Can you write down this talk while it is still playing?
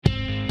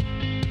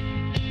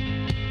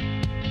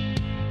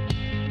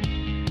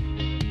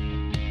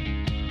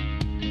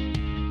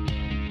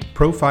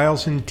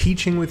Profiles in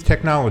Teaching with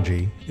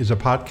Technology is a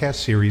podcast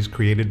series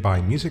created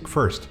by Music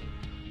First,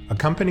 a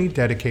company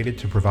dedicated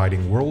to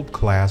providing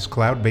world-class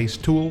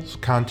cloud-based tools,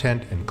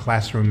 content, and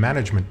classroom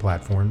management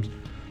platforms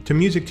to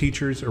music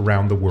teachers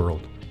around the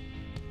world.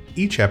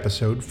 Each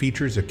episode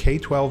features a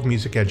K-12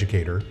 music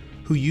educator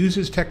who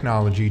uses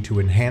technology to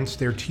enhance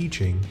their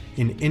teaching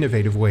in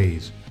innovative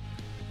ways.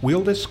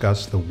 We'll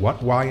discuss the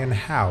what, why, and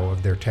how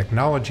of their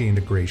technology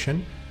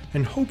integration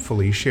and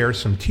hopefully share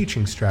some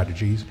teaching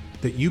strategies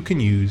that you can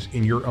use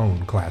in your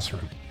own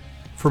classroom.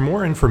 For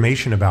more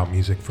information about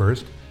Music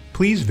First,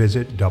 please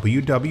visit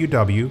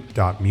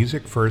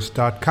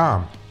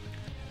www.musicfirst.com.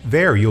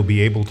 There you'll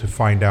be able to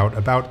find out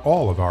about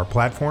all of our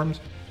platforms,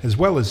 as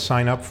well as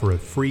sign up for a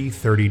free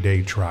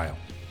 30-day trial.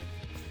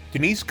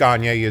 Denise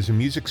Gagne is a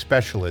music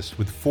specialist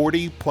with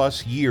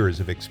 40-plus years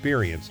of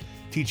experience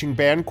teaching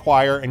band,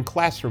 choir, and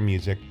classroom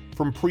music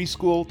from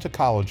preschool to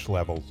college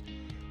levels.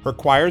 Her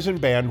choirs and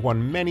band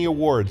won many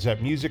awards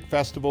at music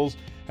festivals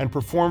and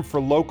performed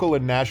for local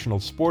and national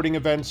sporting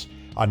events,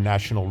 on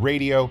national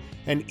radio,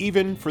 and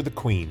even for the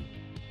Queen.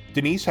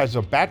 Denise has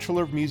a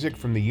Bachelor of Music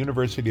from the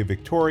University of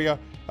Victoria,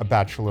 a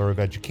Bachelor of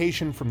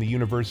Education from the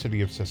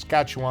University of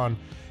Saskatchewan,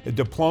 a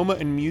Diploma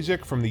in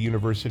Music from the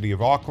University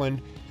of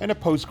Auckland, and a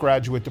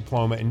postgraduate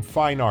diploma in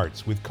Fine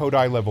Arts with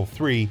Kodály Level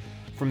 3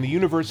 from the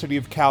University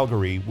of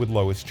Calgary with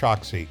Lois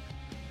Choksi.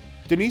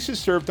 Denise has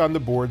served on the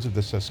boards of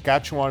the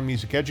Saskatchewan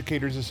Music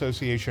Educators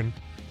Association,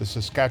 the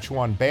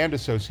Saskatchewan Band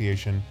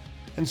Association,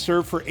 and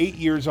served for 8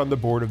 years on the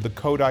board of the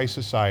Kodály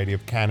Society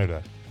of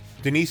Canada.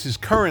 Denise is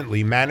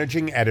currently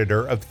managing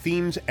editor of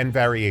Themes and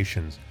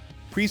Variations,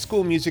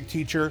 preschool music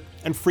teacher,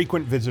 and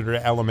frequent visitor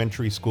to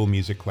elementary school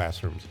music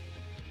classrooms.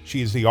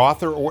 She is the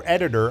author or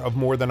editor of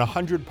more than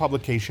 100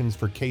 publications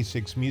for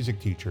K-6 music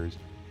teachers,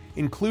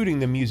 including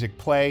the Music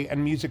Play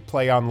and Music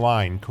Play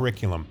Online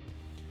curriculum.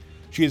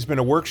 She has been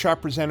a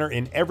workshop presenter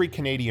in every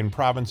Canadian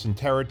province and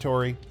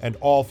territory and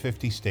all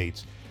 50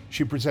 states.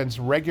 She presents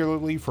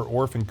regularly for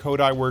Orphan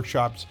Kodály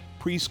workshops,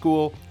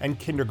 preschool, and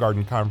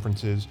kindergarten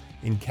conferences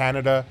in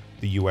Canada,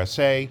 the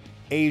USA,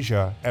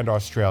 Asia, and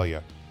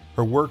Australia.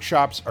 Her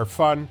workshops are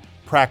fun,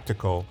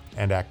 practical,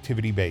 and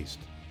activity-based.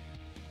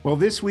 Well,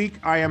 this week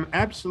I am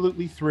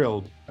absolutely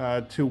thrilled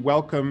to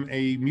welcome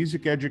a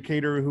music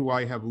educator who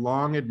I have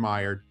long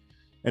admired,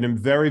 and I'm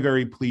very,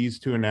 very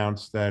pleased to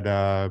announce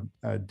that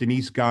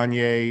Denise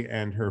Gagne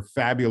and her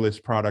fabulous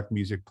product,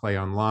 Music Play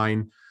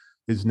Online,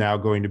 is now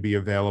going to be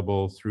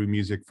available through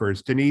Music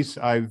First. Denise,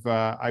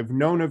 I've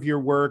known of your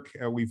work.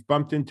 We've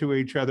bumped into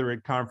each other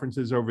at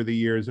conferences over the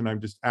years, and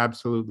I'm just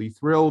absolutely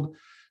thrilled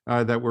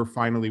that we're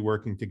finally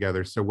working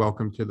together. So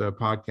welcome to the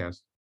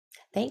podcast.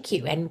 Thank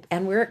you.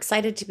 And we're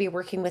excited to be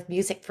working with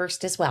Music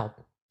First as well.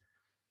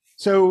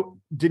 So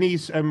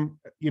Denise, in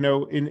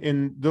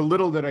the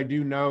little that I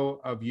do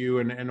know of you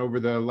and over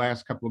the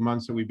last couple of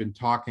months that we've been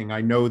talking,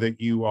 I know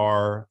that you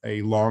are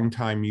a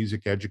longtime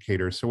music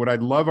educator. So what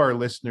I'd love our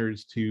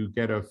listeners to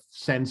get a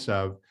sense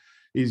of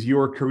is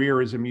your career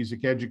as a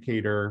music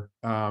educator,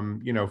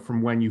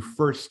 from when you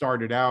first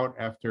started out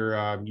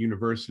after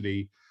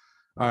university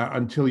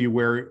until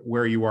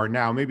where you are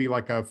now. Maybe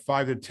like a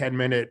 5 to 10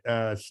 minute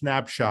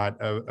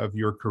snapshot of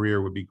your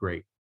career would be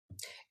great.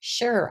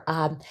 Sure.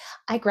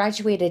 I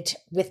graduated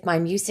with my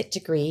music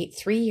degree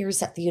 3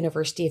 years at the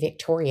University of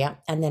Victoria.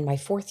 And then my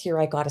fourth year,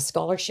 I got a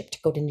scholarship to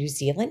go to New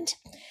Zealand.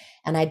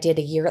 And I did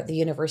a year at the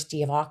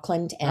University of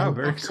Auckland and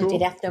actually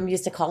did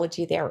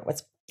ethnomusicology there. It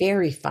was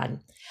very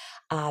fun.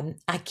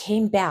 I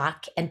came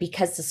back, and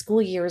because the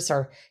school years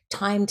are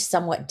timed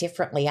somewhat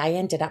differently, I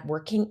ended up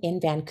working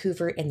in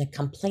Vancouver in the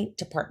complaint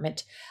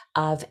department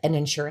of an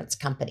insurance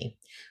company.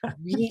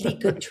 Really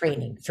good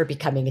training for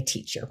becoming a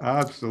teacher.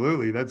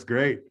 Absolutely. That's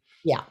great.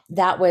 Yeah,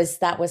 that was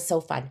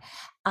so fun.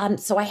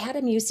 So I had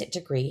a music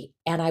degree,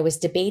 and I was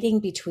debating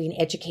between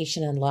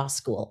education and law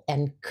school,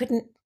 and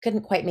couldn't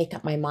quite make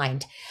up my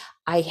mind.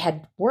 I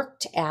had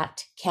worked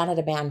at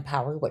Canada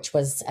Manpower, which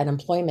was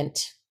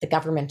the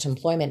government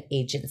employment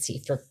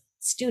agency for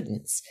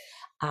students,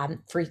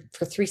 for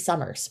 3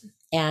 summers,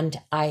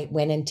 and I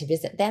went in to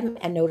visit them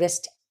and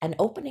noticed an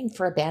opening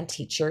for a band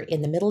teacher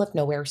in the middle of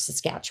nowhere,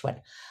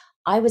 Saskatchewan.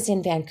 I was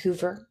in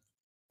Vancouver,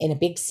 in a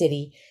big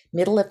city.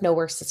 Middle of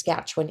nowhere,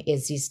 Saskatchewan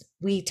is these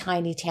wee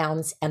tiny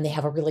towns, and they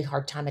have a really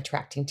hard time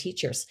attracting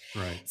teachers.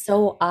 Right.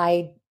 So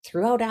I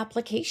threw out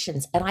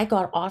applications, and I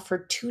got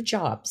offered 2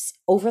 jobs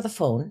over the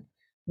phone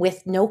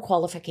with no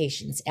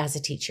qualifications as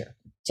a teacher,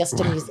 just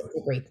a music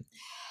degree.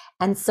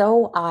 And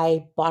so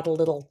I bought a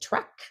little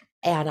truck,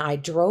 and I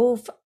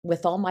drove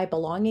with all my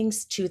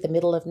belongings to the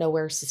middle of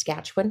nowhere,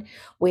 Saskatchewan,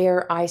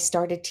 where I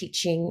started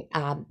teaching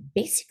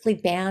basically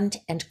band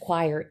and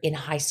choir in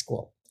high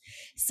school.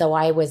 So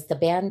I was the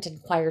band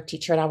and choir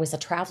teacher, and I was a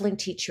traveling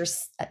teacher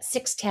at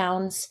 6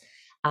 towns,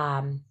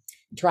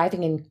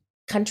 driving in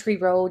country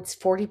roads,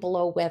 40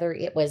 below weather.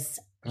 It was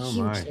a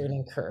huge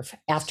learning curve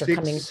after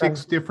coming from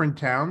 6 different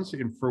towns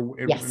in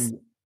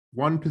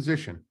one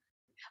position.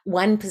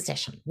 One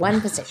position.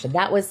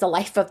 That was the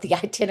life of the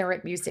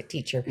itinerant music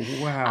teacher.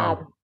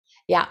 Wow.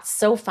 Yeah,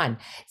 so fun.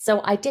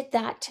 So I did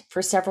that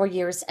for several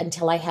years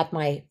until I had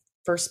my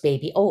first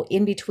baby. Oh,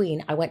 in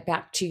between, I went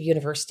back to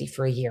university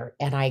for a year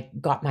and I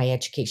got my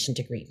education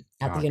degree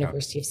at the Got it.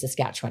 University of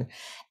Saskatchewan.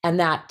 And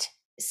that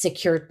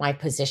secured my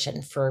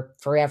position for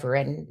forever.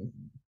 And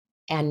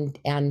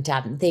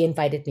they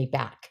invited me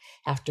back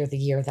after the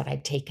year that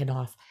I'd taken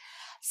off.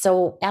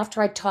 So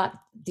after I taught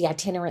the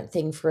itinerant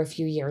thing for a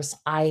few years,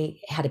 I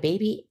had a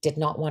baby, did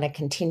not want to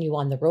continue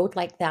on the road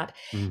like that.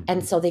 And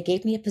Mhm. so they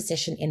gave me a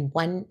position in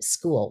one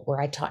school where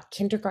I taught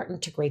kindergarten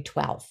to grade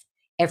 12,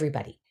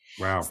 everybody.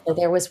 Wow. So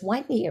there was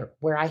one year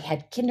where I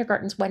had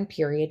kindergartens one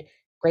period,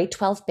 grade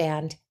 12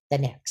 band the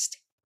next.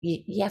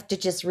 You have to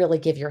just really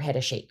give your head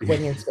a shake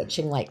when you're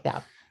switching like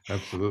that.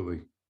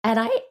 Absolutely. And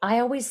I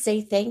always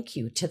say thank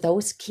you to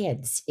those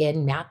kids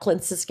in Macklin,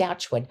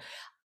 Saskatchewan.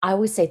 I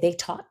always say they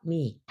taught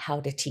me how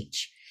to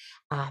teach,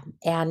 um,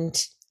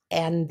 and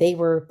and they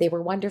were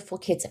wonderful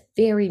kids, a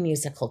very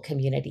musical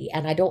community,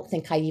 and I don't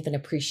think I even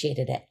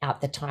appreciated it at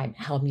the time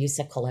how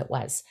musical it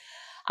was.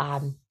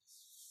 Um,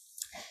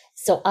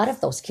 so out of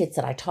those kids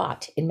that I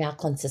taught in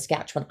Macklin,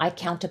 Saskatchewan, I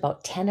count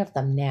about 10 of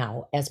them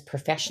now as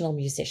professional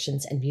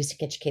musicians and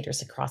music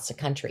educators across the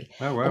country.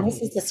 Oh, And wow.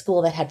 this is a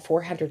school that had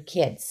 400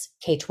 kids,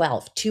 K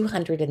 12,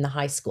 200 in the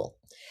high school.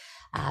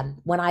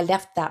 When I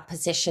left that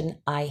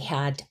position, I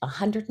had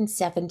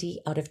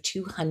 170 out of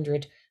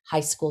 200 high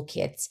school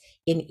kids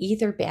in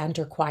either band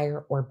or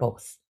choir or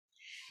both.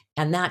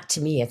 And that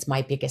to me is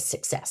my biggest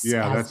success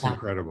Yeah, that's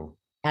incredible.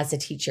 as a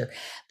teacher.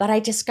 But I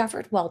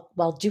discovered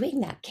while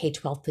doing that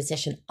K-12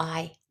 position,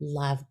 I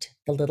loved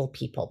the little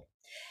people.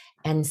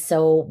 And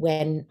so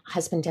when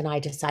husband and I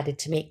decided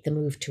to make the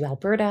move to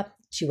Alberta,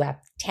 to a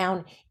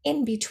town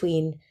in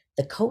between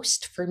the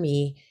coast for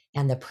me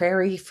and the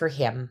prairie for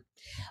him,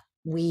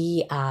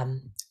 we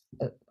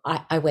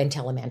I went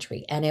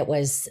elementary and it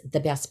was the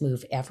best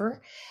move ever.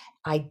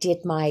 I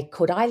did my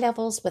Kodai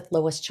levels with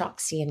Lois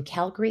Choksey in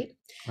Calgary.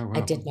 Oh, I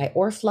wow. did my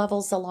ORF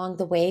levels along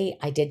the way.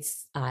 I did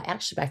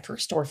actually my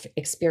first ORF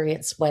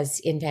experience was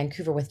in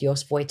Vancouver with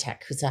Jos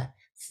Wojtek, who's a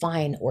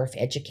fine ORF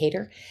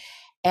educator,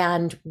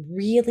 and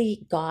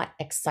really got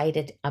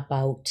excited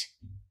about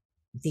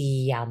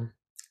the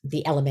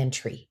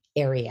elementary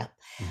area.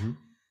 Hmm.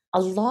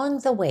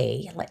 Along the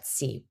way, let's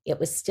see, it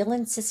was still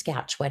in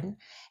Saskatchewan,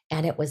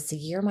 and it was the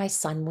year my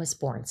son was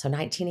born, so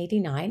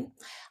 1989.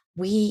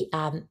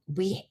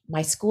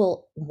 My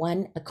school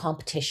won a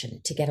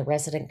competition to get a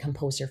resident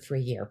composer for a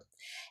year,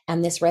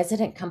 and this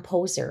resident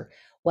composer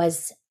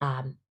was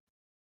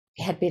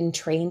had been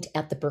trained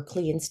at the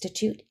Berkeley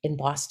Institute in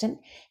Boston,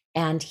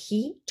 and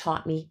he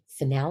taught me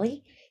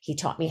Finale. He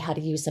taught me how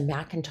to use a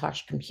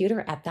Macintosh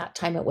computer. At that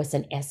time, it was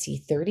an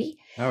SE30,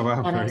 Oh,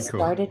 wow. and Very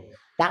cool.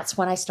 that's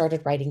when I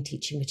started writing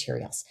teaching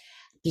materials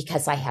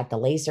because I had the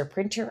laser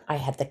printer, I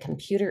had the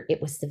computer.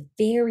 It was the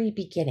very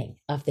beginning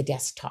of the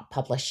desktop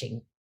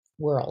publishing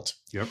world.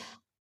 Yep.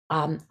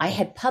 I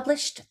had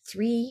published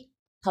 3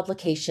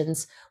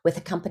 publications with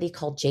a company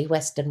called J.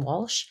 West and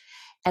Walsh,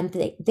 and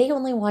they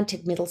only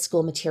wanted middle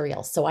school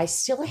material. So I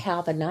still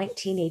have a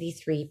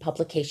 1983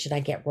 publication I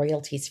get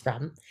royalties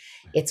from.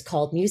 It's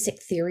called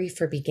Music Theory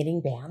for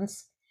Beginning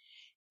Bands.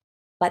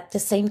 But the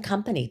same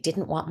company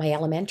didn't want my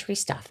elementary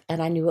stuff,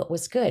 and I knew it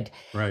was good.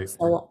 Right.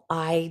 So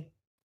I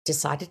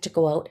decided to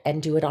go out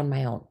and do it on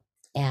my own.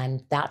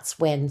 And that's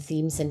when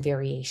Themes and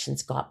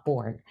Variations got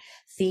born.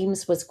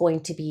 Themes was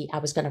going to be, I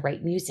was going to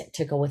write music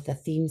to go with the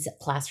themes that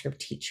classroom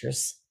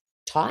teachers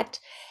taught,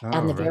 and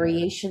Oh, the right.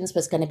 variations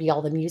was going to be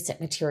all the music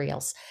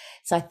materials.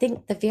 So I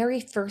think the very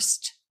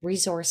first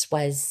resource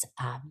was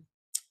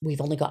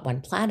We've Only Got One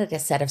Planet, a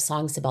set of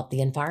songs about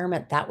the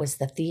environment. That was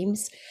the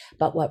themes.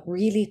 But what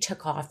really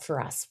took off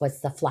for us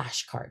was the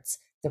flashcards,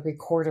 the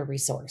recorder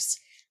resource,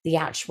 the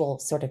actual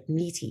sort of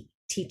meaty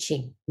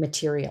teaching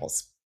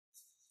materials.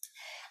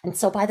 And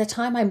so by the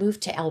time I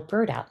moved to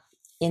Alberta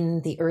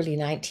in the early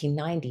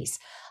 1990s,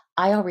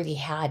 I already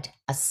had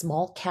a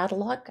small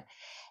catalog,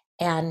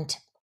 and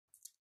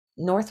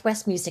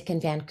Northwest Music in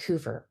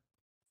Vancouver,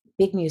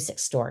 big music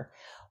store,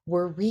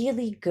 were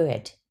really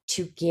good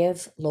to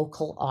give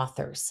local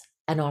authors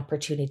an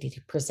opportunity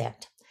to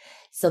present.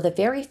 So the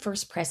very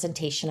first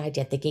presentation I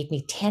did, they gave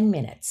me 10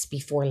 minutes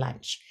before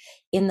lunch.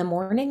 In the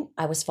morning,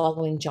 I was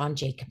following John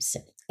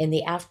Jacobson. In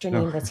the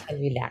afternoon Oh, was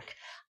Henry Leck.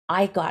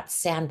 I got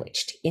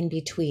sandwiched in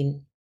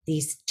between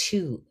these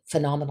 2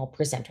 phenomenal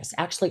presenters.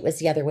 Actually, it was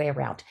the other way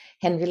around.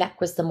 Henry Leck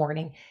was the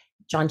morning,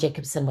 John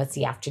Jacobson was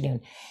the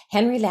afternoon.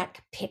 Henry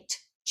Leck picked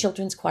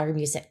children's choir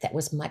music that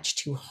was much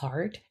too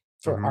hard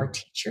for our mhm.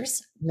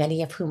 teachers,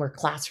 many of whom are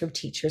classroom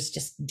teachers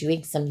just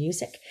doing some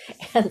music.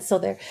 And so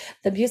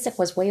the music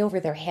was way over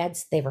their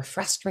heads. They were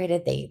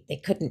frustrated. They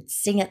couldn't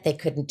sing it. They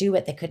couldn't do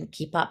it. They couldn't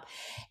keep up.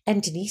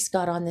 And Denise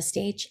got on the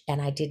stage and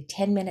I did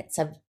 10 minutes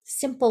of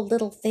simple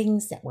little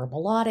things that were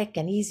melodic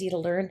and easy to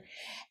learn.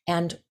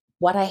 And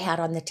what I had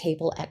on the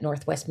table at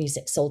Northwest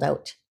Music sold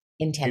out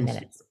in 10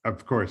 minutes.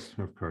 Of course.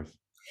 Of course.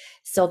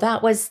 So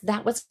that was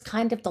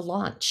kind of the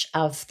launch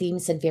of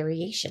Themes and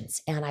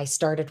Variations. And I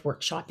started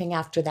workshopping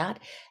after that.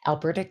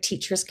 Alberta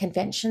Teachers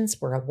Conventions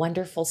were a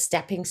wonderful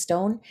stepping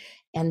stone.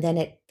 And then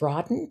it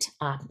broadened.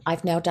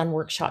 I've now done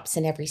workshops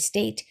in every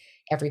state,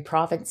 every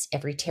province,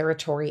 every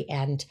territory,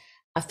 and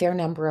a fair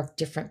number of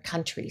different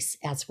countries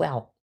as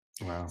well.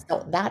 Wow.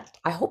 So that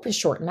I hope is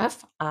short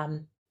enough.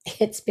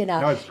 It's been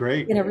No, it's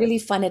great. been a really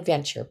fun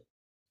adventure.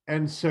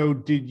 And so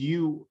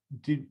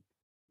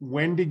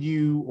when did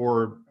you,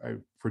 or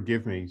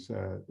forgive me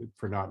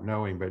for not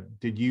knowing, but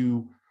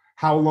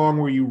how long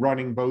were you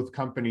running both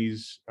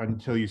companies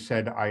until you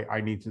said,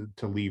 I need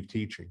to leave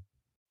teaching?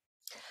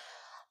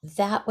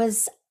 That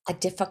was a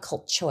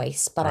difficult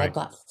choice, but I Right.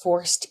 got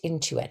forced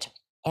into it.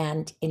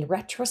 And in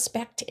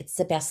retrospect, it's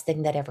the best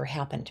thing that ever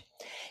happened.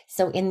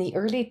 So in the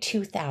early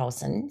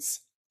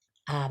 2000s,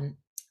 um,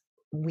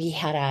 we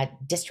had a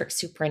district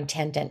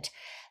superintendent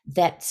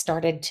that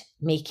started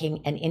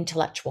making an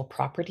intellectual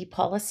property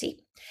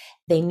policy.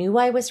 They knew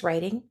I was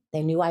writing,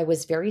 they knew I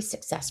was very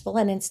successful,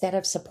 and instead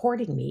of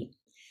supporting me,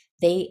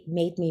 they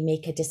made me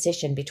make a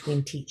decision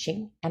between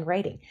teaching and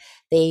writing.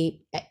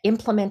 They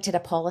implemented a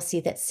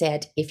policy that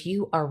said if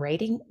you are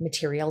writing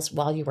materials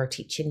while you are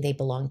teaching, they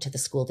belong to the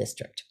school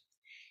district.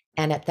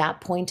 And at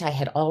that point, I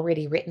had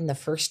already written the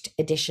first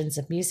editions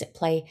of Music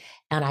Play,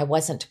 and I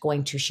wasn't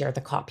going to share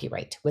the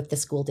copyright with the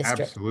school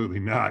district. Absolutely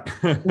not.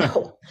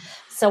 No.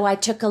 So I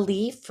took a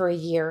leave for a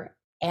year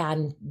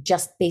and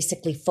just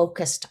basically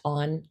focused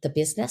on the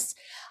business.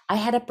 I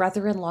had a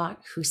brother in law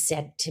who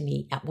said to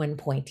me at one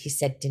point, he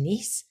said,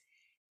 Denise,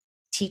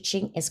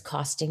 teaching is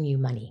costing you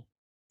money.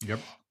 Yep.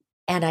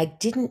 And I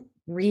didn't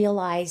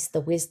realize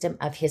the wisdom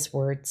of his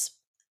words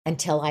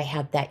until I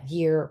had that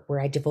year where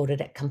I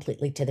devoted it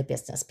completely to the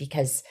business,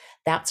 because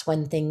that's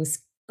when things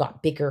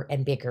got bigger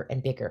and bigger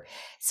and bigger.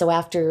 So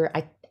after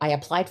I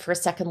applied for a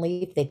second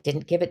leave, they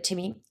didn't give it to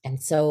me.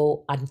 And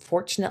so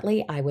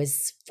unfortunately, I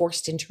was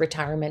forced into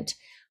retirement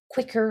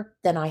quicker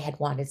than I had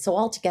wanted. So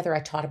altogether, I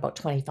taught about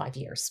 25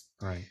 years.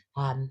 Right.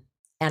 Um,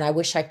 and I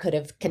wish I could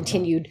have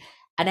continued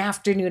an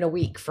afternoon a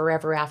week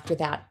forever after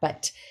that,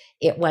 but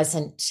it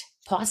wasn't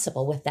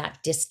possible with that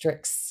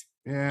district's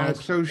Yeah, it's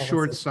IP so policy.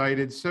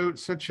 short-sighted,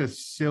 such a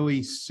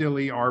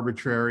silly,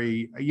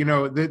 arbitrary.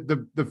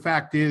 The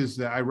fact is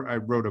that I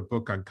wrote a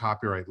book on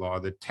copyright law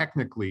that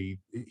technically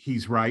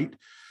he's right.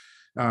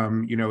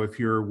 If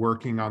you're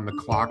working on the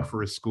clock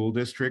for a school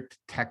district,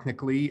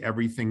 technically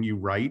everything you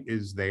write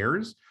is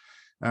theirs.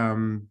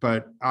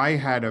 But I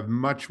had a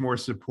much more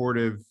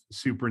supportive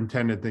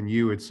superintendent than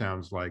you, it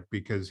sounds like,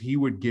 because he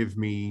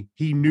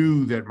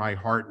knew that my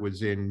heart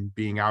was in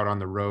being out on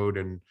the road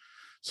and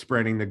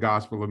spreading the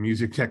gospel of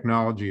music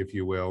technology, if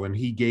you will. And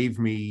he gave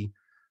me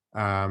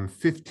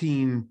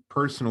 15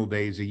 personal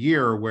days a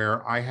year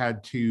where I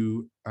had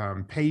to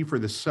pay for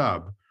the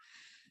sub,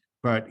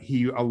 but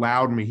he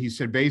allowed me. He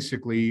said,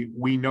 basically,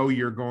 we know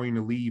you're going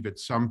to leave at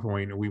some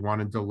point, and we want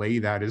to delay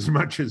that as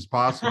much as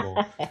possible.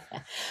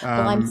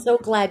 Well, I'm Um, so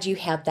glad you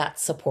had that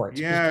support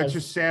yeah, it's because,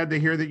 just sad to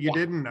hear that you yeah,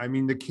 didn't. I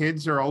mean, the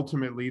kids are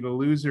ultimately the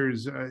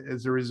losers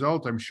as a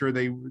result. I'm sure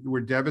they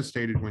were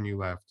devastated when you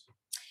left.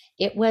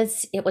 it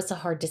was a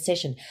hard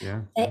decision.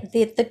 Yeah.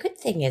 The good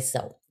thing is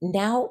though,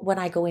 now when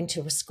I go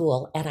into a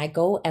school and I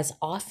go as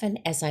often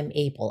as I'm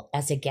able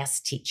as a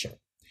guest teacher,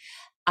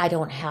 I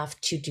don't have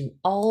to do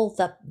all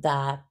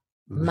the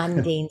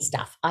mundane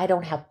stuff. I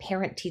don't have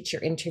parent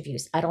teacher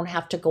interviews. I don't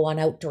have to go on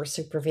outdoor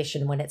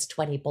supervision when it's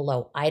 20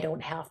 below. I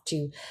don't have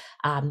to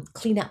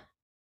clean up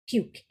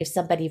puke if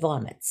somebody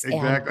vomits. And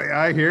Exactly.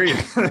 I hear you.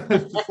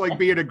 It's like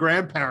being a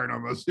grandparent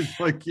almost. It's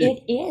like you,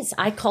 it is,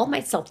 I call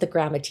myself the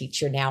grandma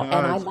teacher now, oh, and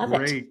I that's love it.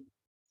 great.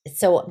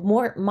 So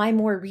my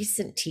more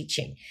recent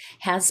teaching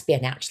has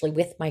been actually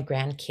with my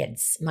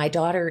grandkids. My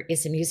daughter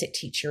is a music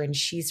teacher and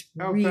she's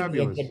Oh, really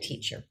a good fabulous.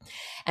 teacher.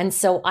 And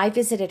so I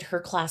visited her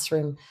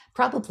classroom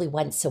probably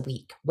once a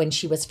week when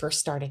she was first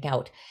starting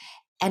out.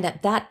 And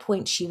at that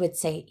point she would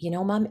say, "You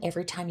know, Mom,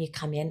 every time you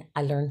come in,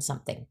 I learn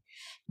something."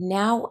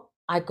 Now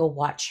I go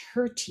watch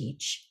her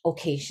teach,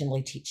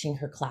 occasionally teaching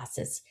her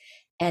classes.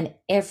 And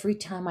every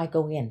time I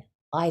go in,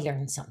 I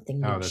learn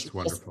something Oh, new. that's She's just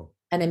wonderful.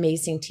 an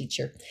amazing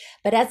teacher.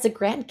 But as the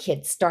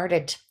grandkids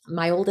started,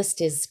 my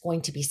oldest is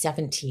going to be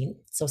 17.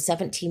 So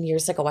 17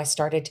 years ago, I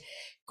started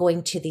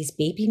going to these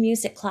baby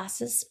music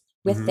classes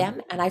with Hmm.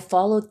 them. And I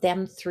followed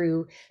them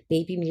through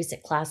baby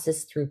music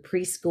classes, through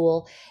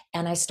preschool.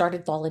 And I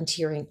started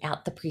volunteering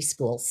at the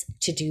preschools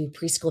to do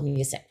preschool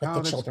music with the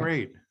Oh, that's children.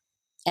 great.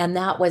 And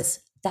that was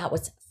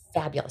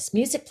fabulous.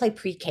 Music Play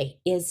Pre-K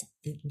is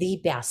the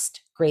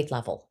best grade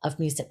level of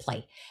music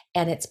play,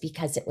 and it's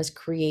because it was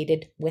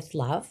created with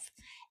love,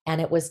 and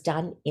it was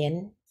done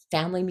in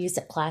family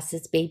music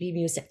classes, baby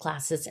music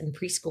classes, and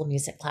preschool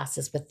music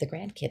classes with the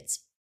grandkids.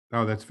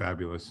 Oh, that's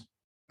fabulous.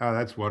 Oh,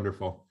 that's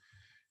wonderful.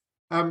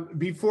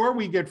 Before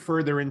we get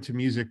further into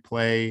music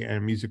play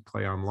and music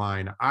play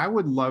online, I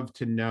would love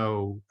to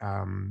know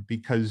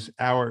because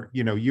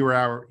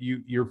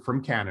you're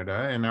from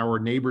Canada and our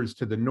neighbors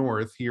to the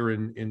north here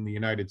in the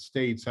United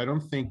States. I don't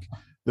think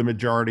the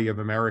majority of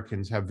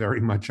Americans have very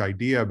much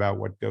idea about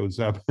what goes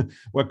up,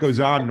 what goes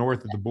on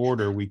north of the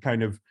border. We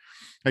kind of,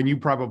 and you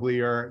probably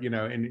are,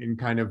 in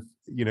kind of,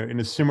 in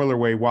a similar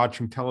way,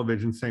 watching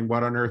television saying,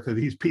 what on earth are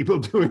these people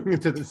doing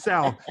to the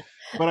South?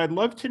 But I'd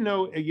love to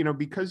know,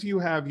 because you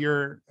have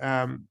you've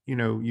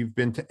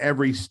been to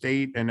every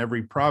state and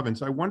every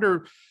province. I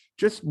wonder,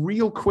 just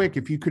real quick,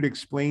 if you could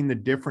explain the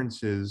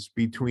differences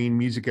between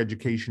music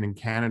education in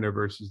Canada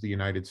versus the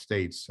United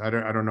States. I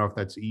don't know if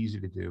that's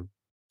easy to do.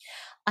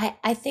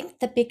 I think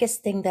the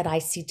biggest thing that I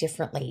see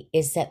differently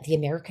is that the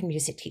American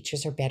music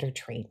teachers are better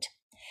trained.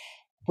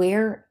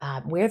 Where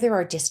there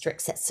are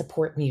districts that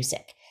support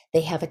music,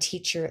 they have a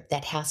teacher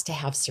that has to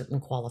have certain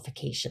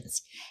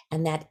qualifications,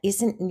 and that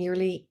isn't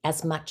nearly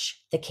as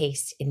much the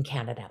case in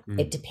Canada.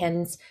 It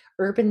depends.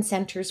 Urban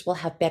centers will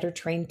have better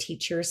trained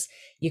teachers.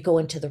 You go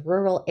into the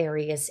rural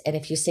areas, and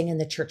if you sing in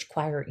the church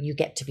choir, you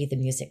get to be the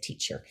music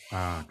teacher.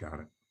 Got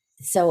it.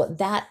 So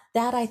that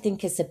I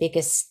think is the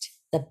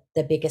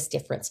biggest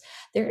difference.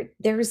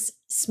 There's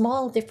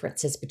small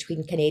differences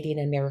between Canadian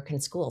and American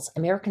schools.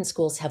 American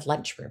schools have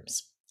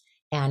lunchrooms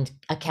and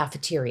a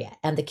cafeteria,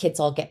 and the kids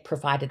all get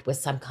provided with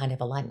some kind of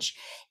a lunch.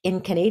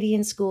 In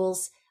Canadian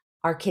schools,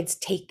 our kids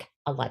take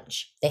a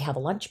lunch. They have a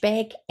lunch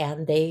bag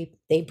and they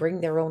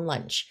bring their own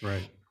lunch.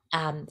 Right.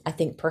 I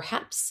think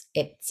perhaps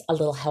it's a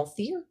little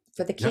healthier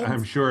for the kids. Yeah,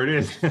 I'm sure it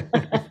is.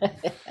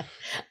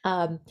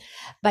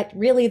 But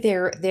really,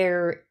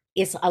 there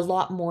is a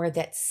lot more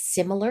that's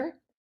similar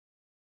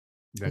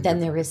than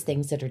there is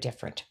things that are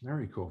different.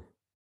 Very cool.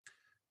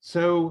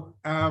 So,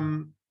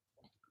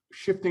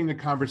 shifting the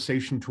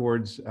conversation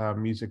towards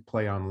Music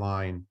Play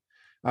Online,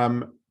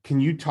 can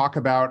you talk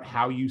about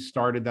how you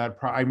started that?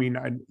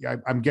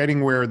 I'm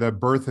getting where the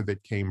birth of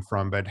it came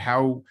from, but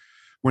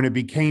when it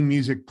became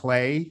Music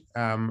Play,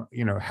 how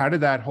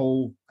did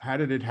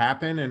it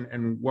happen,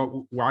 and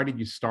why did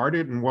you start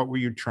it, and what were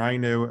you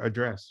trying to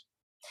address?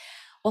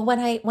 Well,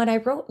 when I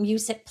wrote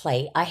Music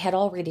Play, I had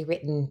already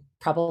written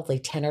probably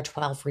 10 or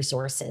 12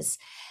 resources.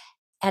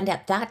 And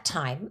at that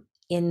time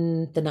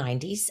in the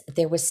 90s,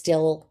 there was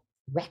still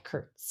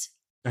records.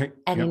 Right.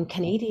 And Yep. in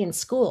Canadian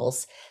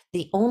schools,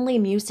 the only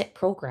music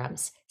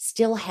programs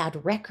still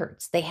had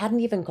records. They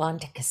hadn't even gone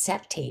to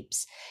cassette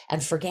tapes,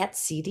 and forget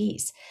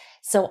CDs.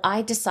 So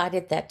I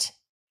decided that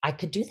I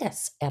could do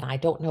this. And I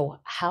don't know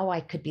how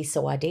I could be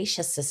so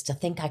audacious as to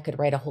think I could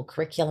write a whole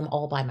curriculum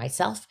all by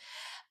myself.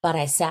 But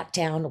I sat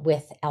down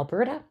with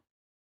Alberta,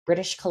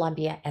 British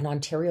Columbia, and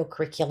Ontario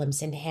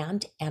curriculums in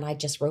hand, and I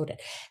just wrote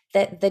it.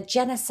 The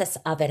genesis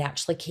of it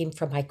actually came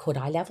from my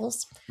Kodai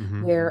levels,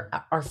 Mhm. where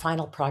our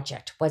final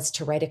project was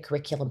to write a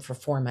curriculum for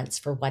 4 months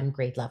for one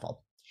grade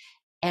level.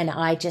 And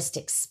I just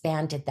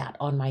expanded that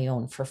on my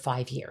own for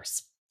 5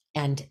 years.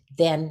 And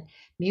then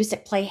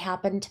Music Play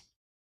happened.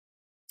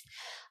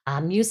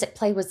 Music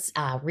Play was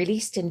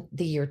released in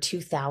the year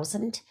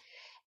 2000.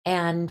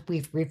 And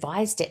we've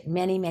revised it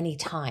many, many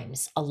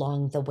times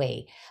along the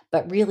way.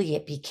 But really,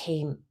 it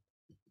became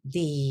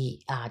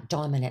the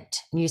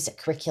dominant music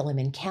curriculum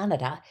in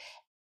Canada.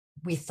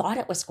 We thought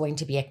it was going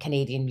to be a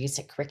Canadian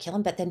music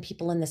curriculum, but then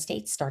people in the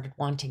States started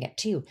wanting it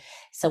too.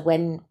 So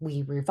when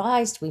we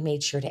revised, we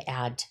made sure to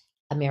add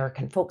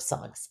American folk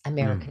songs,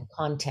 American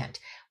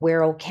content.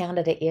 Where O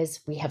Canada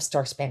is, we have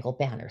Star Spangled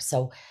Banner.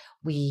 So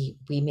we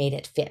made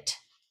it fit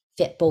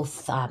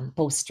both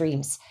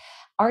streams.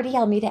 Artie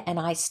Almeida and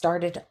I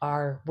started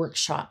our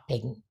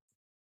workshopping,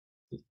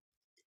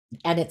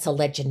 and it's a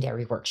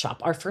legendary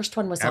workshop. Our first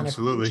one was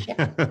Absolutely.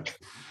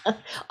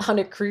 on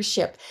a cruise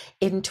ship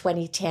in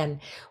 2010.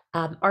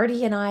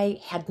 Artie and I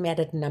had met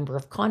at a number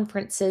of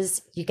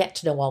conferences. You get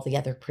to know all the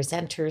other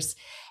presenters.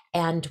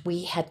 And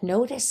we had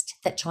noticed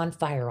that John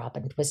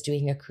Feierabend was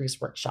doing a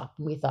cruise workshop.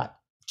 And we thought,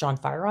 John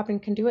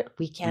Feierabend can do it.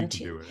 We can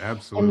too. Do it.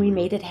 Absolutely. And we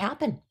made it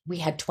happen. We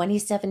had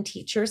 27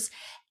 teachers,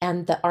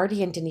 and the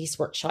Artie and Denise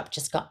workshop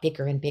just got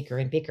bigger and bigger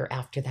and bigger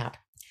after that.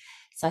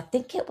 So I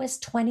think it was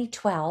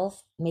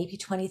 2012, maybe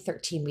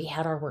 2013, we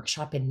had our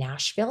workshop in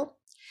Nashville.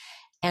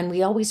 And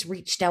we always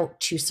reached out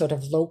to sort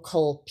of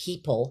local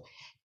people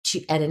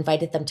and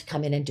invited them to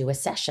come in and do a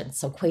session.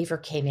 So Quaver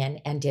came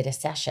in and did a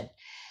session.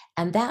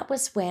 And that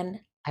was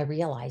when I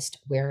realized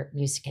where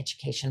music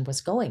education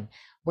was going.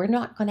 We're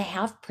not going to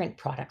have print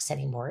products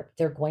anymore.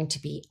 They're going to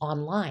be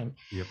online.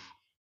 Yep.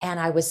 And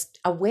I was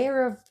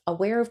aware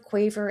of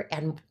Quaver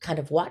and kind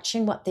of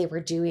watching what they were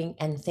doing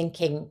and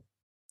thinking,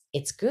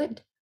 it's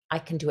good. I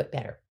can do it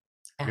better.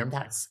 And Yep.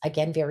 That's,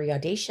 again, very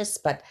audacious,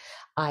 but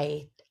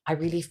I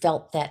really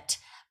felt that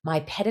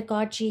my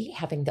pedagogy,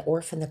 having the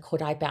Orff and the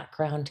Kodai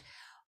background,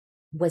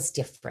 was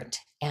different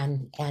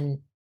and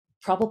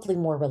probably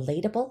more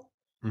relatable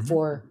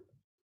for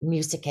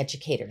music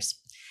educators.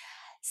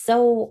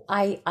 So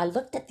I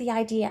looked at the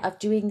idea of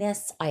doing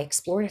this. I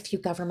explored a few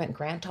government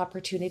grant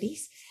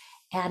opportunities.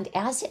 And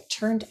as it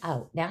turned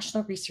out,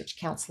 National Research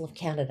Council of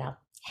Canada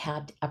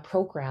had a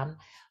program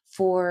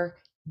for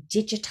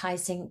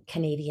digitizing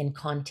Canadian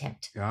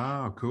content.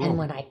 Oh, cool. And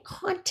when I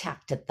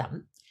contacted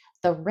them,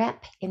 the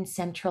rep in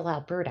Central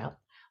Alberta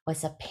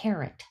was a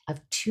parent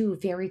of two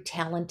very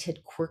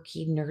talented,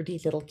 quirky,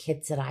 nerdy little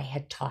kids that I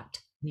had taught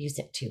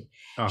music to.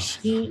 Oh,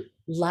 She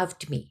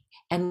loved me.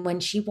 And when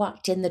she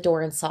walked in the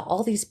door and saw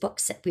all these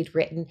books that we'd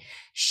written,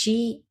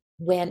 she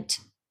went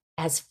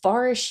as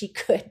far as she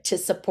could to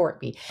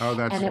support me. oh,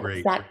 that's And it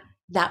was great.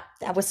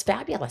 that was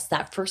fabulous.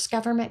 That first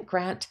government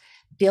grant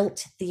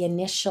built the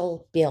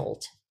initial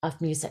build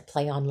of Music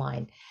Play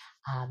Online.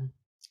 Um,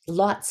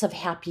 Lots of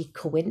happy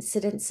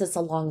coincidences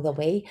along the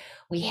way.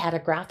 We had a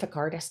graphic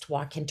artist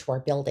walk into our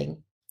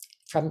building.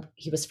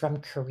 He was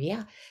from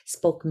Korea,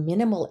 spoke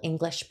minimal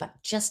English,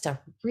 but just a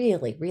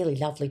really, really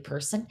lovely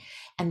person.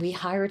 And we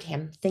hired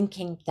him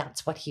thinking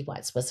that's what he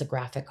was a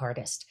graphic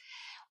artist.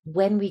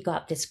 When we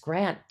got this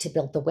grant to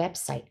build the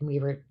website and we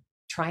were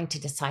trying to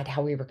decide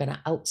how we were going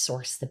to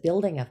outsource the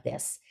building of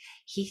this,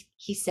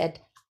 he said,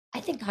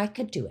 I think I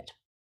could do it.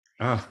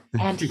 Oh.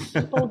 And he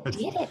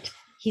did it.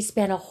 He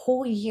spent a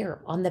whole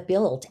year on the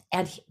build,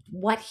 and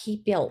what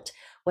he built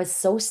was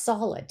so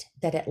solid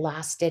that it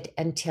lasted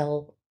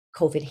until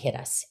COVID hit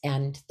us,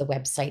 and the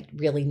website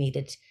really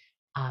needed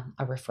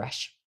a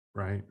refresh.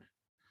 Right.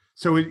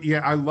 So yeah,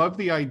 I love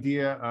the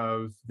idea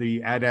of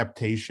the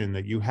adaptation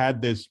that you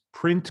had this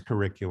print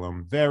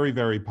curriculum, very,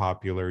 very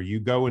popular. You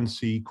go and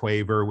see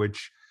Quaver,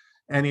 which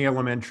any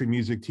elementary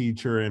music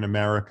teacher in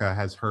America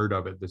has heard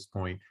of at this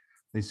point.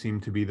 They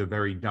seem to be the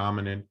very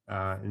dominant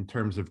in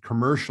terms of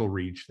commercial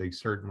reach. They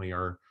certainly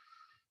are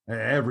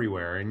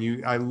everywhere.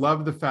 And I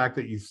love the fact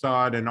that you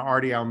saw it. And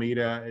Artie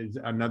Almeida is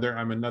another.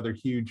 I'm another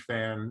huge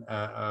fan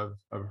of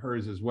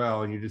hers as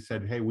well. And you just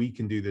said, hey, we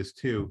can do this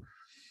too.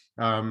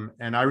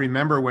 And I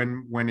remember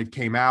when it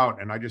came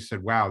out, and I just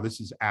said, wow, this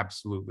is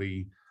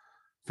absolutely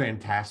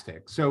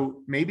fantastic.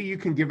 So maybe you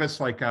can give us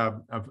like a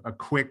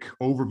quick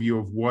overview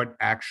of what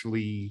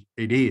actually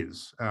it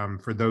is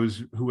for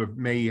those who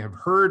may have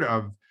heard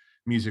of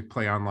Music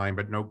Play Online,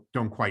 but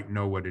don't quite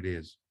know what it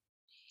is.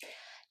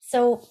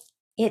 So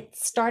it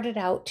started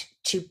out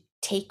to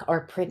take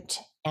our print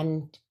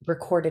and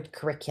recorded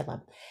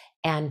curriculum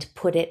and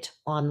put it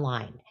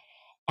online.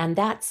 And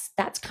that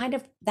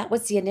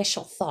was the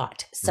initial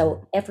thought.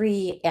 So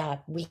we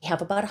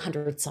have about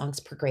 100 songs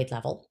per grade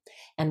level,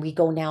 and we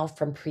go now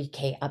from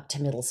pre-K up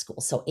to middle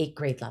school, so 8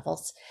 grade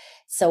levels.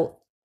 So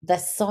the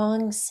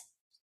songs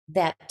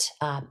that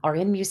are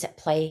in Music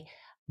Play,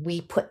 we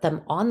put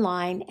them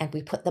online, and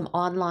we put them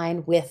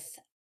online with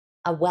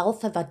a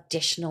wealth of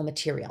additional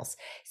materials.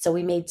 So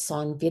we made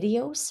song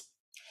videos,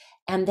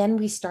 and then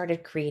we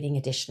started creating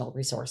additional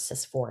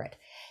resources for it.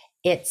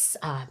 It's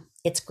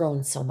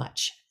grown so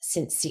much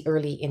since the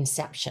early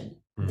inception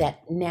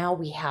that now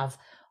we have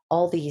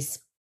all these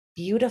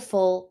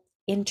beautiful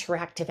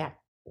interactive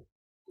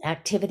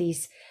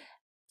activities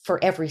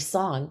for every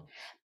song,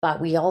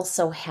 but we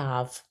also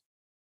have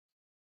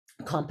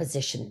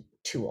composition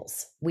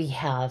tools. We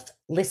have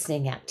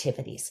listening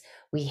activities.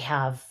 We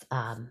have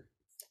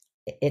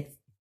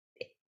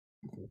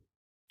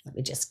let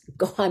me just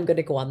go. I'm going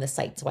to go on the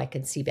site so I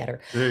can see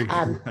better.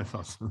 That's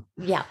awesome.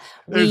 Yeah,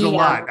 there's a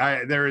lot.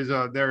 There is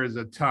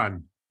a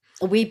ton.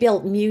 We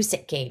built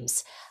music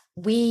games.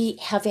 We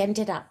have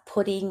ended up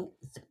putting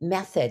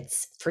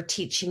methods for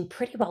teaching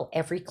pretty well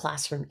every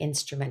classroom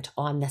instrument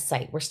on the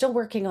site. We're still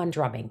working on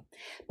drumming,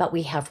 but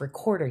we have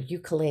recorder,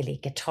 ukulele,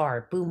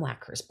 guitar,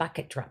 boomwhackers,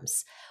 bucket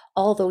drums,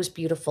 all those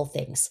beautiful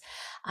things.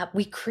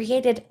 We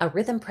created a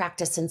rhythm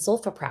practice and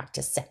solfa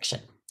practice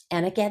section.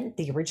 And again,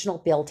 the original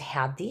build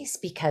had these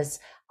because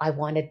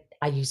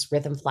I use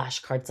rhythm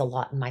flashcards a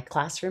lot in my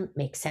classroom. It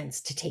makes sense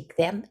to take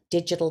them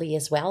digitally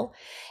as well.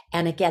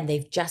 And again,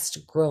 they've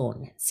just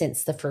grown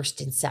since the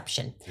first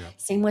inception. Yeah.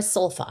 Same with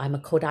solfa. I'm a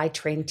Kodály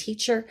trained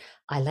teacher.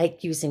 I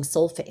like using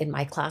solfa in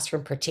my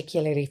classroom,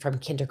 particularly from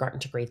kindergarten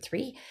to grade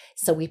 3.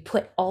 So we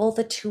put all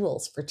the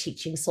tools for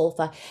teaching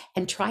solfa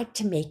and tried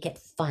to make it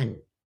fun,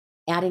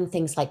 adding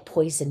things like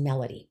poison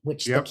melody,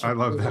 which I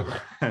love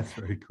that. That's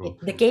very cool.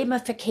 The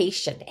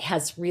gamification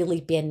has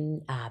really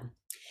been,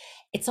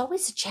 it's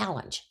always a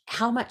challenge.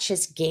 How much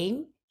is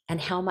game and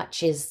how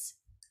much is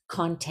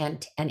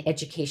content and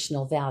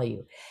educational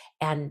value?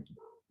 And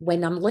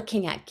when I'm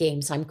looking at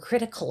games, I'm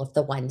critical of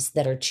the ones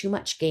that are too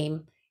much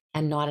game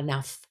and not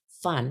enough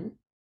fun.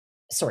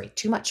 Sorry,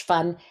 too much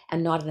fun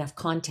and not enough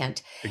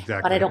content.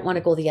 Exactly. But I don't want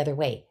to go the other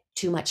way.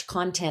 Too much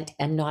content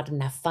and not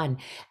enough fun.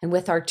 And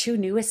with our 2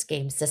 newest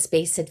games, the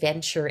Space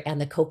Adventure and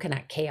the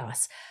Coconut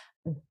Chaos,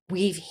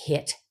 we've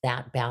hit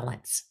that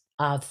balance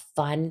of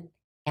fun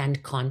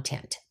and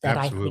content that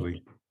Absolutely. I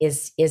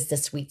think is the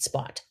sweet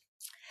spot.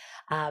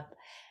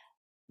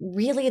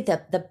 Really,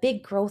 the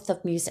big growth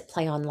of Music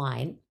Play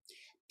Online,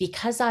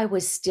 because I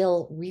was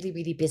still really,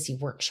 really busy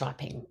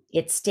workshopping,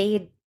 it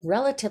stayed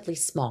relatively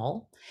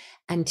small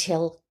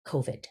until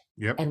COVID.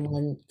 Yep. And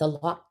when the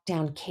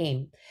lockdown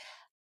came,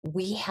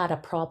 we had a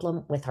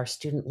problem with our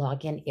student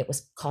login. It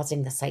was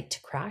causing the site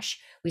to crash.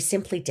 We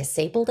simply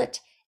disabled it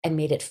and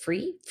made it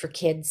free for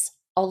kids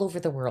all over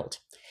the world.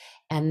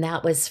 And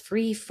that was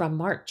free from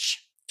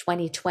March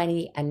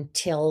 2020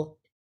 until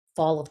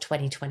fall of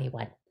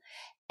 2021.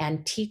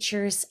 And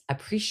teachers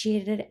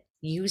appreciated it,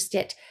 used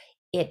it.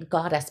 it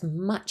got us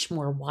much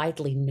more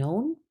widely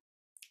known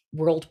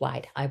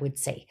worldwide, I would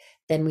say,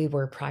 than we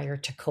were prior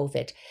to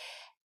COVID.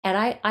 And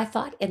I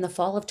thought in the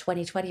fall of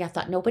 2020, I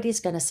thought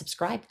nobody's going to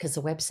subscribe because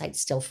the website's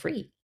still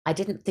free. I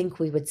didn't think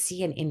we would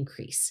see an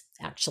increase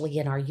actually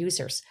in our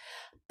users,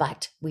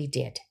 but we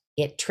did.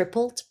 It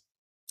tripled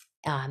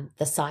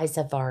the size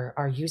of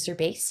our user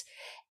base.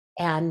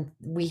 And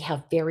we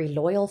have very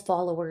loyal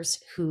followers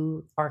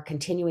who are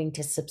continuing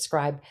to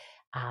subscribe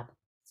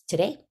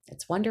today.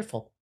 It's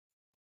wonderful.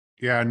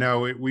 Yeah, no,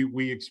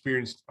 we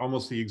experienced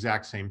almost the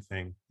exact same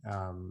thing,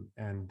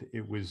 and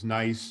it was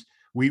nice.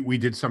 We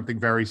did something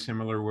very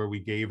similar where we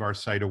gave our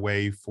site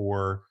away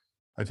for,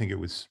 I think it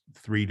was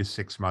 3 to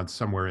 6 months,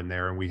 somewhere in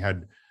there, and we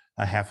had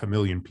a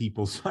 500,000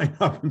 people sign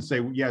up and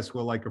say, yes,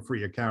 we'll like a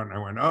free account. And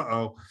I went,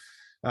 uh-oh.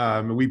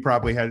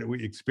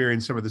 We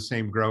experienced some of the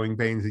same growing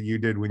pains that you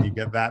did when you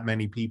get that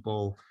many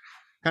people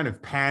kind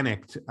of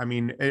panicked. I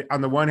mean,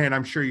 on the one hand,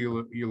 I'm sure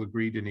you'll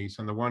agree, Denise.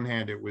 On the one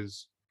hand, it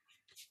was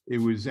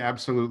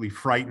absolutely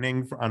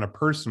frightening on a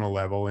personal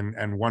level,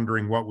 and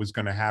wondering what was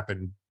going to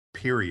happen,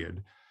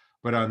 period.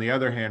 But on the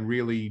other hand,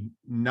 really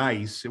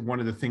nice. One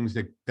of the things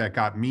that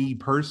got me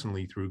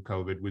personally through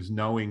COVID was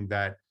knowing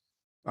that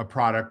a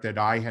product that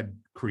I had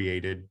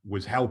created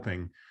was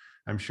helping.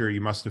 I'm sure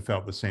you must have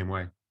felt the same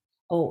way.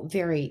 Oh,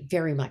 very,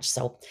 very much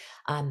so.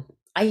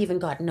 I even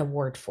got an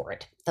award for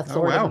it. The Oh,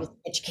 Florida wow. Music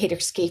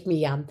Educators gave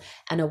me an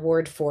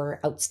award for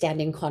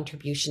outstanding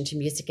contribution to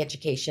music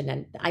education.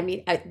 And I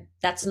mean,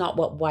 that's not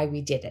why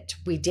we did it.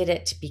 We did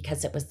it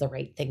because it was the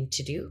right thing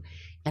to do.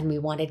 And we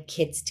wanted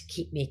kids to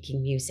keep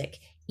making music,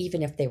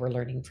 even if they were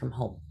learning from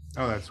home.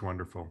 Oh, that's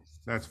wonderful.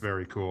 That's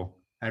very cool,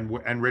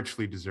 and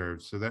richly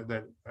deserved. So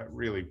that I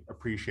really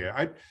appreciate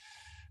it.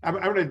 I'm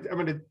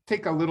gonna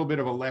take a little bit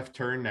of a left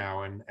turn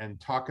now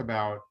and talk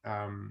about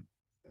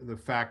the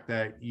fact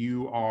that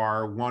you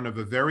are one of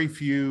a very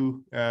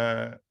few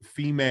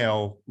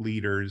female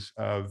leaders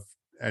of,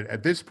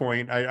 at this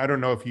point. I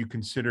don't know if you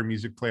consider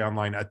Music Play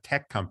Online a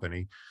tech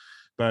company,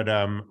 but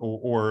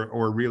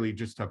or really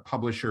just a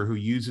publisher who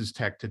uses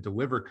tech to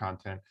deliver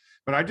content.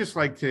 But I just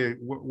like to,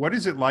 what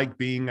is it like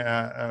being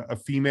a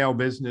female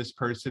business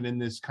person in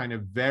this kind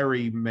of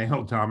very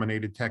male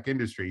dominated tech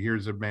industry?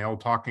 Here's a male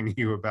talking to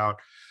you about,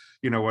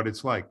 what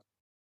it's like.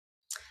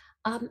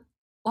 Um,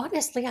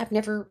 Honestly, I've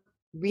never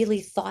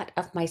really thought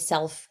of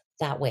myself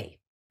that way.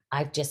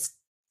 I've just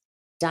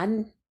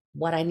done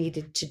what I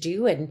needed to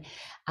do, and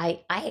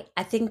I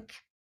think,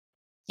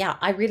 yeah,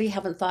 I really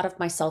haven't thought of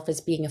myself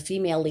as being a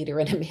female leader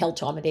in a male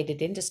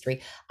dominated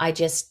industry. I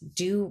just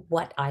do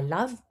what I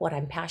love, what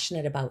I'm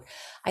passionate about.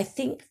 I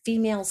think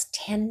females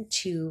tend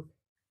to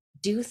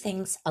do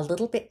things a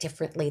little bit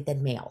differently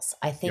than males.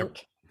 Yep.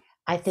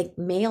 I think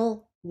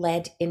male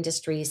led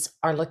industries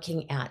are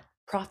looking at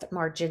profit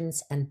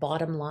margins and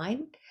bottom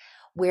line,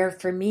 where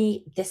for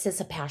me this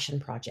is a passion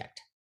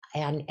project,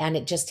 and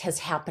it just has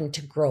happened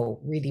to grow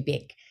really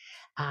big.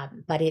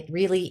 But it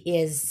really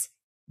is,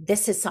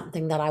 this is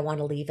something that I want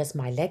to leave as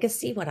my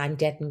legacy when I'm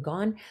dead and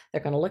gone.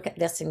 They're going to look at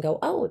this and go,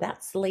 oh,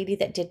 that's the lady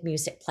that did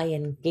Music Play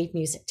and gave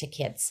music to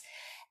kids.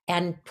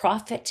 And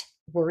profit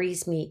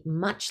worries me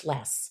much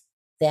less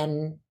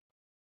than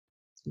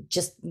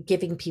just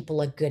giving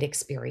people a good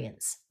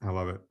experience. I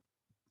love it.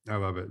 I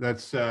love it.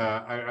 That's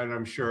and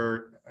I'm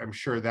sure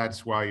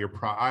that's why you're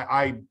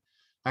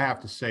I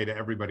have to say to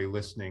everybody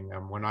listening,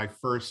 when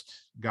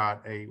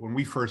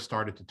we first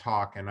started to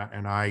talk,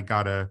 and I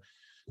got a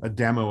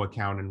demo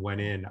account and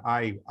went in,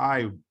 I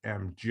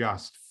am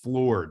just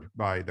floored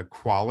by the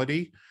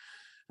quality,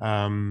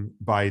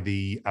 by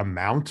the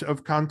amount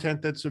of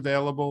content that's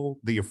available,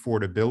 the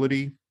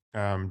affordability.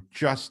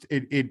 Just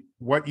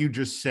what you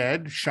just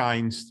said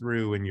shines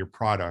through in your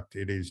product.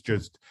 It is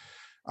just,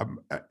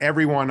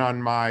 everyone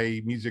on my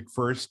Music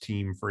First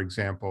team, for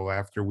example,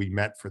 after we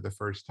met for the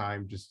first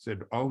time, just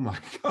said, oh my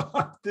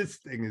God, this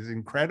thing is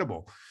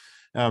incredible.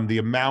 The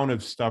amount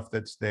of stuff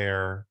that's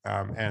there,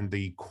 and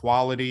the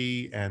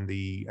quality and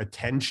the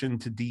attention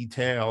to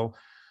detail.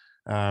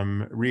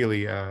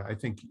 Really, I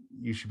think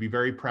you should be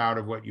very proud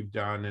of what you've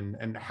done.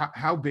 And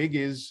how big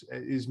is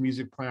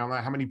Music Play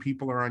Online? How many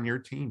people are on your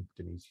team,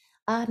 Denise?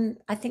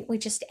 I think we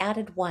just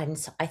added one,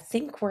 so I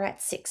think we're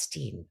at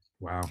 16.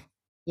 Wow.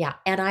 Yeah,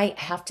 and I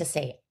have to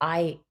say,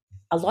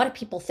 a lot of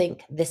people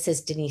think this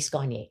is Denise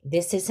Gagne.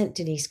 This isn't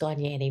Denise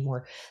Gagne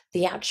anymore.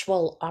 The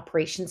actual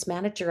operations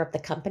manager of the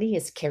company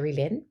is Carrie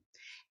Lynn,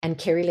 and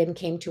Carrie Lynn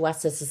came to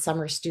us as a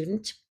summer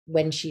student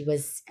when she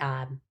was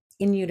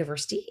in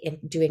university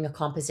doing a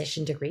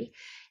composition degree,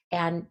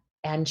 and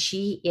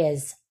she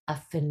is a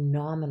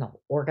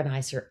phenomenal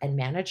organizer and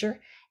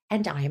manager,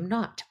 and I am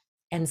not.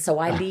 And so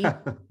I leave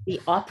the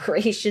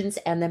operations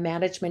and the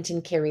management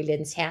in Carrie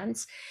Lynn's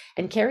hands.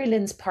 And Carrie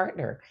Lynn's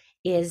partner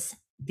is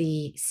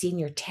the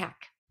senior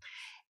tech.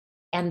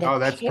 And the Oh,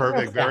 that's pair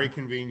perfect. of Very them,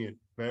 convenient.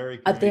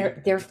 Very they're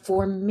convenient.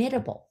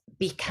 formidable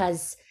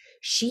because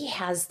she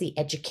has the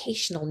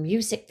educational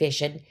music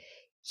vision.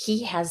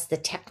 He has the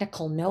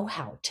technical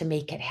know-how to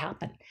make it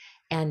happen.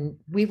 And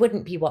we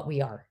wouldn't be what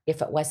we are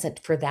if it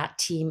wasn't for that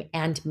team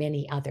and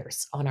many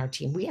others on our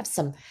team. We have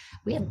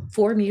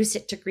 4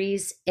 music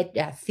degrees,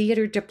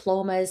 theater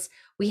diplomas.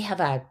 We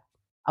have a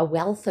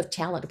wealth of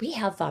talent. We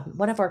have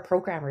one of our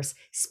programmers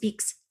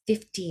speaks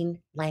 15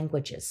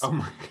 languages. Oh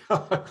my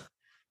God.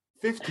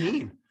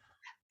 15.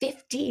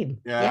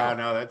 15. Yeah, Yeah.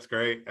 no, that's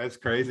great. That's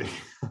crazy.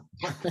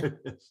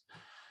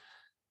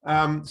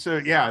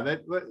 So yeah,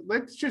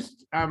 let's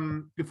just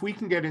if we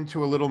can get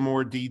into a little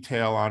more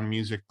detail on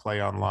Music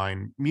Play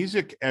Online.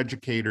 Music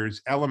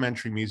educators,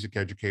 elementary music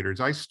educators.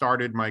 I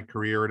started my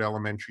career at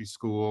elementary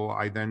school.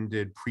 I then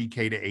did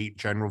pre-K to 8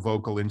 general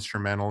vocal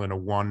instrumental in a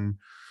one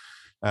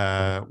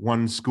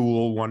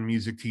school, one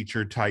music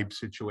teacher type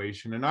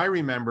situation. And I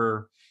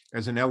remember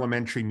as an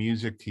elementary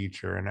music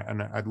teacher,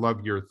 and I'd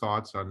love your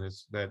thoughts on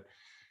this, that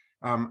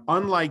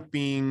unlike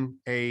being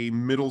a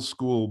middle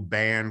school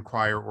band,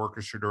 choir,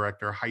 orchestra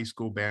director, high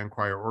school band,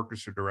 choir,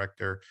 orchestra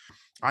director,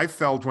 I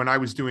felt when I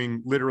was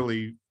doing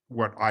literally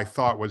what I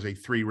thought was a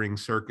 3-ring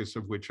circus,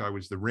 of which I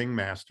was the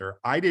ringmaster,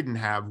 I didn't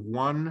have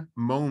one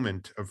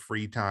moment of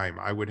free time.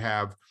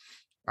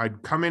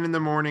 I'd come in the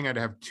morning, I'd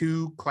have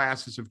 2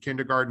 classes of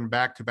kindergarten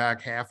back to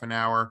back, half an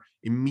hour,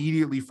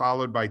 immediately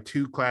followed by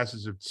 2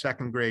 classes of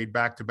second grade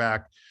back to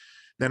back.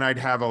 Then I'd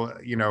have a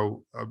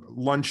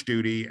lunch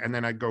duty, and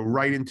then I'd go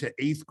right into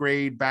 8th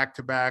grade back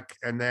to back,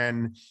 and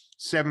then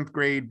 7th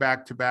grade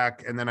back to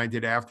back, and then I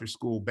did after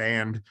school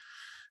band.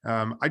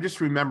 I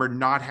just remember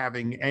not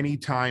having any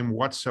time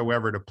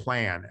whatsoever to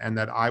plan, and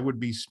that I would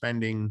be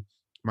spending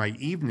my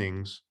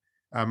evenings,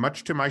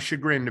 much to my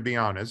chagrin, to be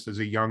honest, as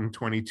a young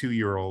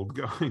 22-year-old,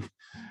 going,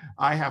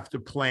 I have to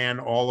plan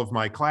all of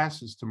my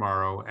classes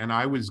tomorrow. And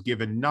I was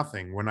given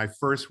nothing. When I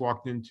first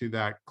walked into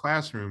that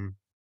classroom,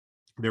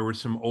 there were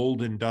some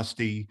old and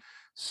dusty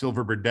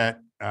Silver Burdette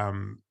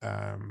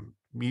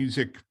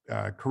music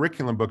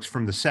curriculum books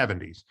from the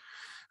 70s.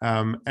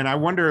 And I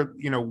wonder,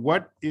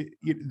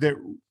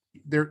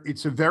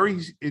 it's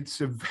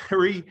a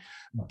very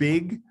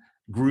big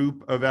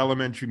group of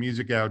elementary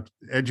music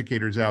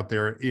educators out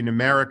there in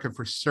America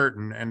for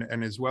certain,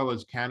 and as well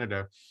as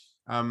Canada.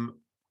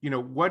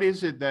 What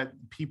is it that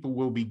people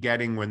will be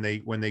getting when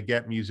they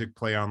get Music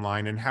Play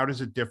Online, and how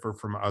does it differ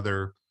from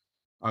other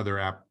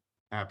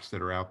apps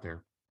that are out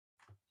there?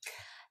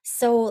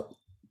 So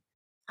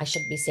I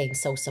shouldn't be saying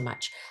so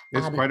much.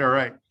 It's quite all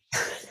right.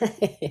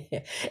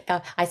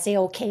 I say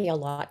okay a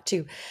lot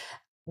too.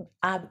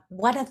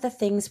 One of the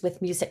things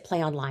with Music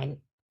Play Online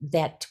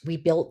that we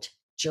built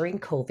during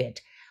COVID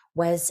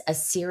was a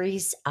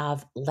series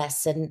of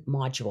lesson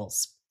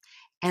modules.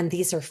 And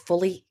these are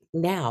fully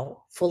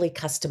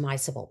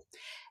customizable.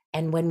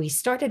 And when we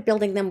started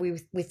building them,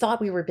 we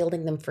thought we were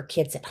building them for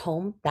kids at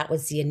home. That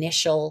was the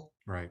initial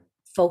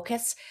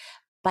focus.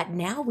 But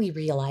now we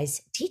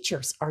realize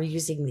teachers are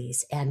using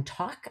these, and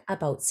talk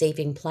about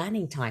saving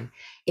planning time.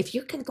 If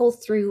you can go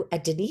through a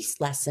Denise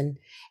lesson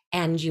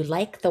and you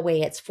like the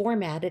way it's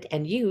formatted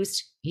and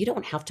used, you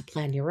don't have to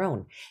plan your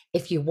own.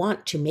 If you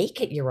want to make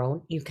it your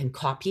own, you can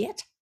copy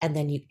it and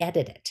then you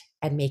edit it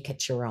and make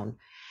it your own.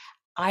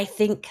 I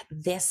think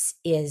this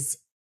is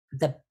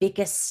the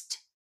biggest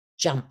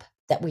jump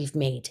that we've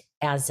made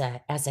as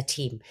a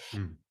team.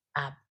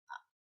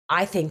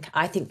 I think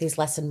these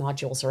lesson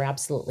modules are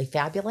absolutely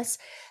fabulous.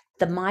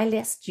 The My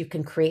List, you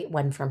can create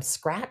one from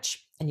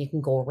scratch, and you can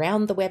go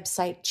around the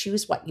website,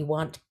 choose what you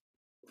want,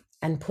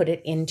 and put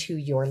it into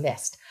your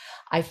list.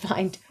 I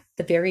find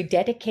the very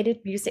dedicated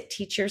music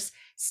teachers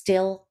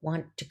still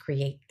want to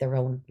create their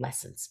own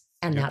lessons,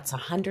 and that's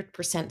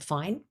 100%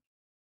 fine.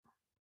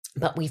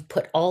 But we've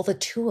put all the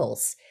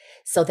tools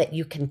so that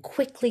you can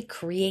quickly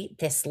create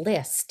this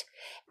list,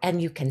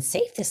 and you can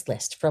save this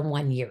list from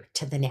one year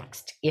to the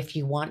next if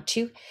you want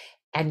to,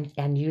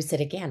 and use it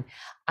again.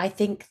 I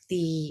think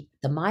the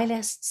My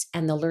Lists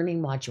and the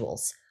learning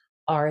modules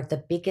are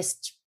the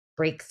biggest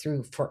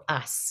breakthrough for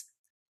us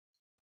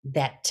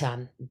that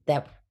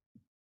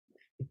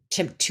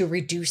to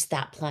reduce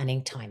that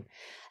planning time.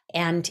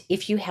 And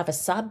if you have a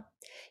sub,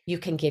 you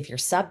can give your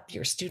sub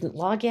your student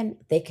login.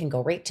 They can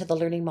go right to the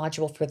learning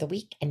module for the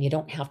week, and you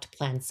don't have to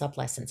plan sub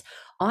lessons.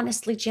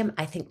 Honestly, Jim,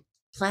 I think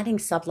planning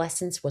sub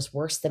lessons was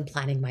worse than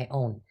planning my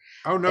own.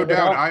 Oh, no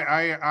doubt.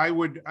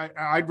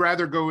 I'd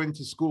rather go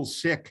into school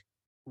sick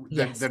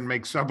than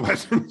make sub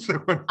lessons.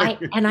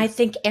 I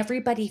think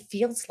everybody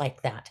feels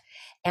like that.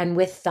 And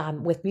with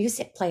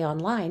Music Play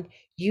Online,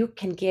 you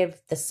can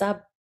give the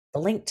sub the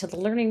link to the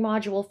learning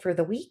module for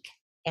the week,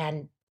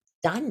 and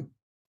done.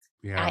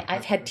 Yeah,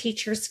 I've had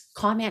teachers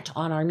comment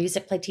on our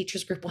Music Play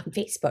Teachers group on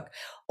Facebook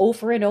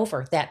over and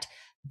over that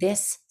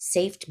this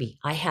saved me.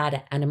 I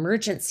had an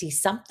emergency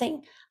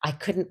something. I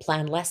couldn't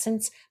plan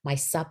lessons. My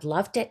sub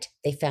loved it.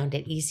 They found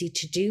it easy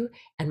to do,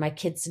 and my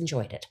kids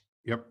enjoyed it.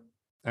 Yep.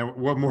 And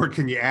what more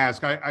can you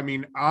ask? I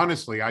mean,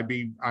 honestly, I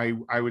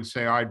would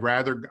say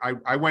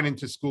I went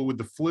into school with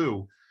the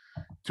flu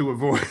to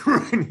avoid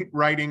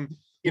writing.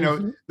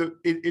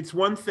 It's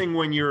one thing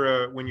when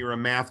you're a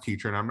math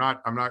teacher, and I'm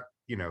not,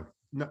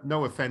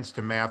 no offense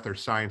to math or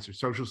science or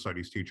social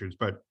studies teachers,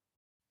 but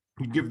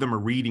you give them a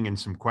reading and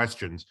some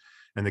questions,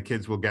 and the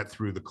kids will get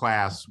through the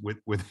class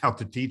without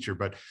the teacher.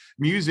 But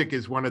music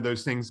is one of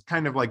those things,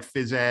 kind of like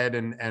phys ed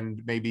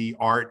and maybe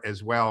art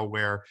as well,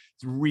 where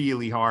it's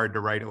really hard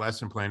to write a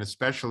lesson plan,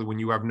 especially when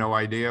you have no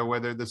idea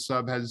whether the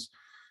sub has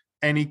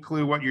any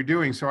clue what you're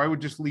doing. So I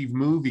would just leave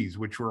movies,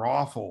 which were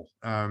awful,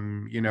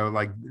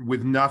 like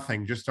with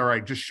nothing. Just, all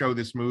right, just show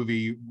this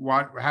movie,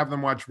 have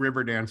them watch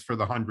Riverdance for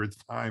the 100th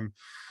time.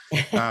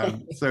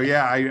 So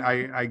yeah,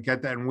 I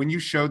get that. And when you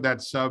showed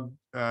that sub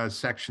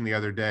section the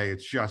other day,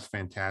 it's just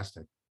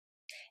fantastic.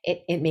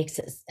 It makes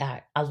it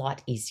a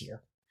lot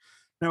easier.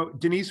 Now,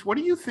 Denise, what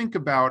do you think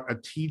about a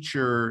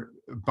teacher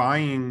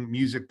buying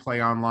Music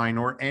Play Online,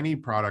 or any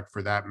product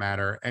for that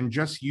matter, and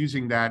just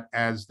using that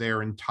as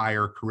their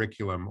entire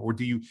curriculum? Or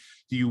do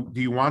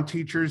you want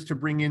teachers to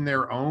bring in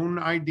their own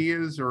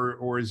ideas,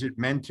 or is it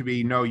meant to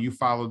be, no, you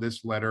follow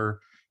this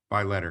letter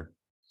by letter?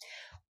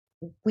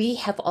 We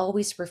have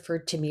always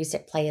referred to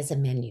Music Play as a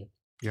menu.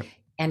 Yep.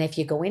 And if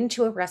you go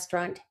into a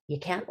restaurant, you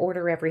can't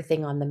order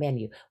everything on the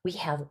menu. We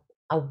have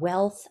a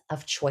wealth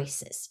of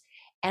choices.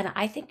 And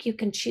I think you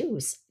can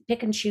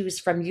pick and choose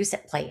from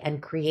Music Play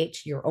and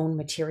create your own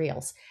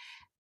materials.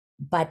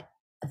 But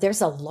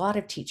there's a lot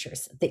of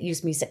teachers that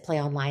use Music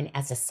Play Online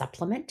as a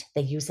supplement.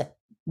 They use it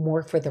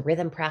more for the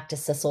rhythm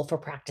practice, the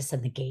solfa practice,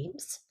 and the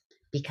games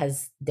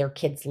because their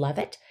kids love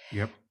it.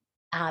 Yep.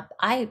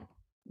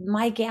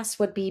 My guess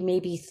would be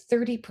maybe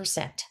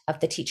 30% of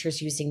the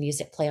teachers using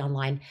Music Play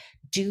Online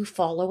do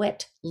follow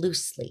it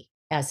loosely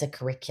as a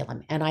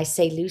curriculum. And I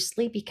say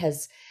loosely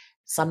because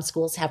some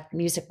schools have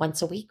music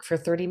once a week for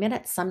 30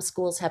 minutes. Some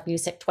schools have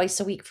music twice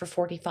a week for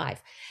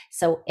 45.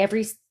 So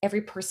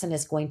every person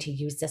is going to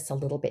use this a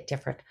little bit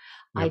different.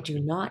 Yep. I do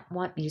not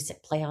want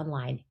Music Play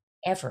Online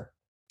ever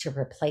to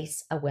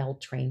replace a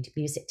well-trained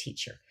music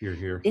teacher. You're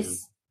here.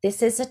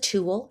 This is a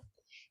tool,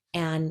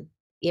 and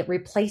it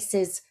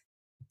replaces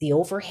the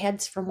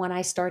overheads from when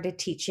I started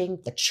teaching,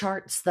 the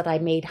charts that I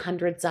made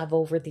hundreds of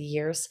over the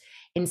years.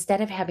 Instead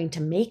of having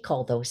to make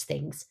all those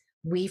things,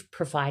 we've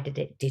provided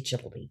it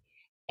digitally.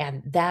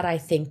 And that, I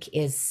think,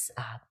 is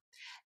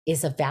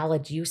a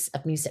valid use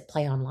of Music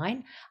Play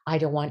Online. I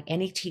don't want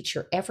any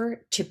teacher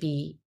ever to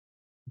be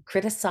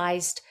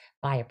criticized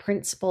by a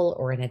principal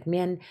or an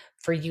admin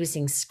for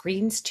using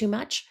screens too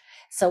much.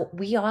 So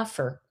we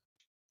offer,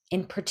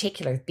 in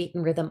particular, beat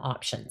and rhythm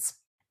options.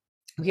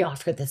 We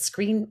offer the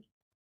screen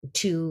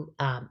to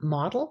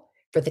model,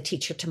 for the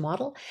teacher to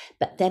model,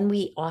 but then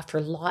we offer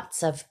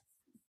lots of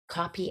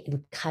copy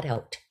and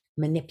cutout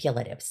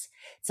manipulatives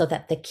so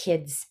that the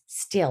kids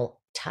still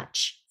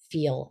touch,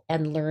 feel,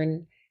 and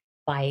learn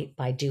by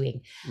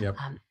doing. Yep.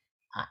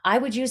 I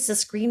would use the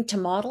screen to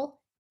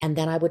model, and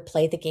then I would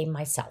play the game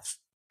myself.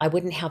 I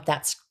wouldn't have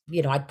that,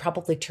 I'd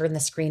probably turn the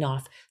screen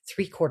off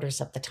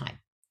 3/4 of the time.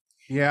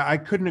 Yeah, I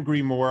couldn't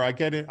agree more. I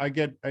get it.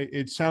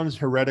 It sounds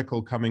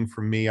heretical coming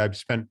from me. I've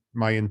spent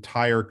my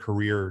entire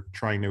career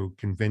trying to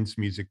convince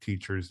music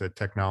teachers that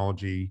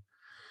technology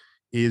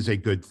is a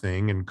good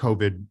thing, and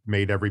COVID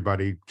made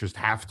everybody just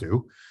have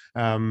to.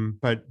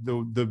 But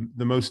the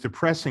most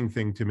depressing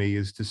thing to me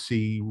is to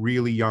see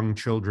really young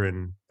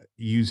children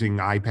using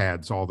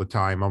iPads all the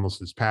time,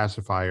 almost as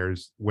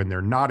pacifiers when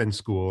they're not in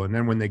school. And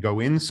then when they go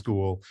in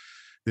school,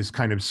 this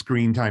kind of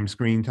screen time.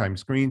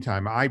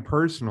 I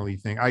personally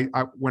think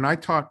when I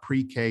taught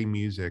pre-K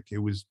music, it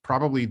was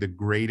probably the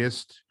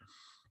greatest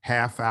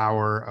half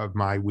hour of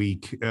my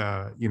week.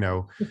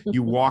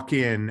 You walk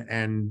in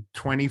and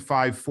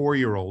 25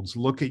 4-year-olds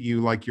look at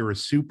you like you're a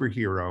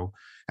superhero,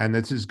 and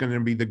this is going to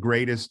be the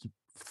greatest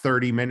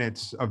 30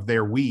 minutes of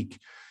their week.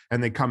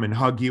 And they come and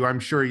hug you.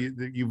 I'm sure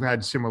you've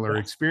had similar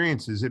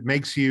experiences. It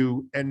makes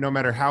you, and no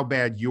matter how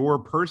bad your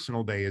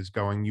personal day is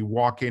going, you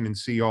walk in and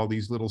see all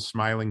these little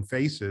smiling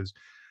faces.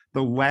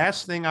 The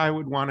last thing I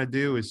would want to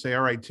do is say,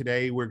 all right,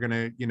 today we're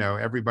going to,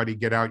 everybody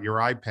get out your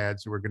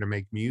iPads and we're going to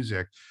make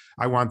music.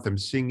 I want them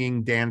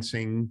singing,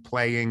 dancing,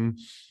 playing,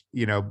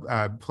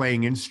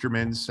 playing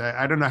instruments.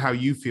 I don't know how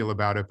you feel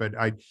about it, but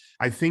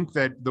I think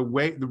that the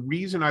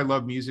reason I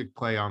love Music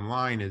Play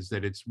Online is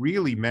that it's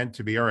really meant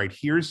to be, all right,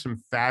 here's some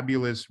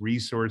fabulous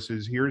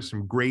resources. Here's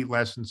some great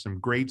lessons, some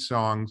great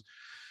songs.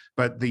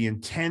 But the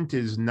intent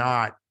is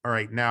not, all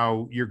right,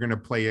 now you're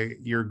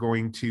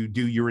going to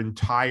do your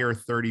entire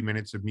 30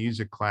 minutes of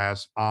music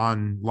class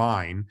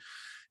online.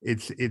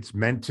 It's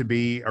meant to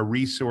be a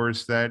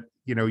resource that,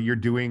 you're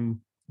doing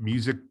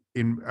music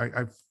in,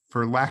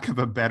 for lack of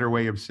a better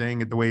way of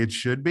saying it, the way it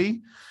should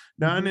be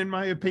done, in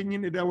my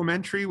opinion, at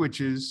elementary,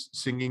 which is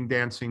singing,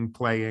 dancing,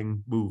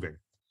 playing, moving.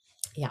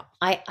 Yeah,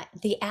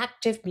 the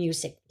active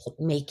music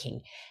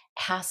making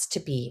has to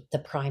be the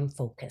prime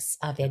focus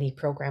of any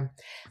program.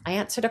 I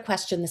answered a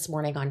question this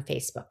morning on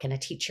Facebook, and a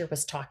teacher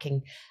was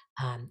talking.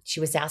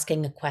 She was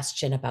asking a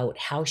question about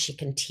how she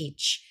can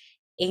teach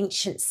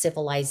ancient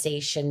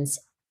civilizations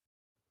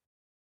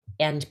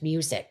and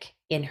music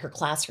in her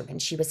classroom.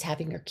 And she was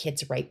having her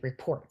kids write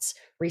reports,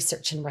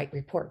 research and write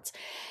reports.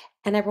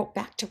 And I wrote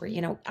back to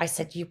her, I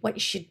said, what you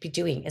should be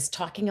doing is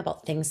talking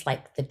about things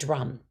like the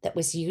drum that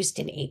was used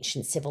in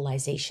ancient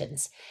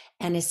civilizations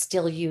and is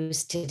still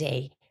used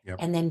today Yep.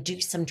 and then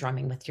do some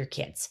drumming with your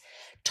kids.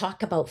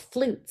 Talk about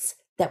flutes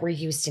that were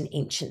used in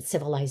ancient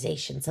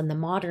civilizations, and the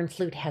modern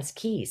flute has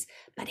keys.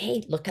 But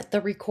hey, look at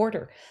the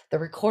recorder. The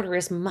recorder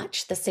is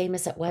much the same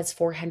as it was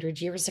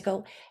 400 years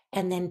ago,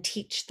 and then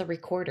teach the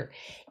recorder.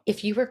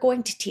 If you were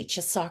going to teach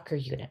a soccer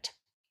unit,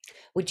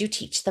 would you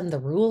teach them the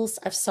rules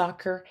of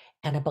soccer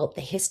and about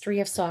the history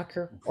of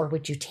soccer, or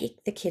would you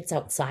take the kids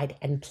outside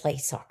and play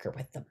soccer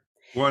with them?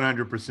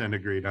 100%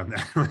 agreed on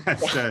that.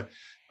 That's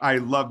I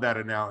love that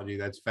analogy.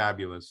 That's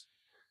fabulous.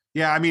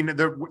 Yeah, I mean,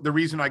 the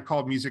reason I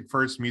called music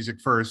first,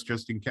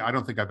 just in case, I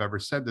don't think I've ever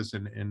said this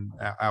in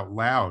out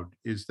loud,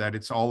 is that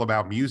it's all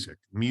about music.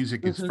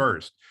 Music is Mhm.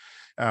 first.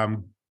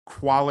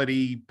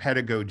 Quality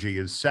pedagogy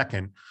is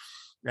second,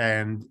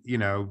 and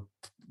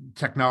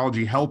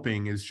technology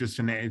helping is just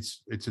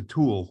it's a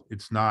tool.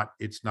 It's not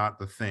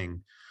the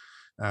thing.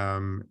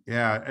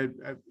 Yeah,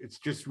 it's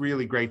just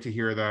really great to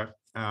hear that,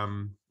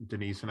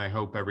 Denise, and I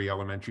hope every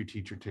elementary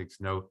teacher takes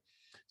note.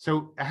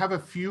 So I have a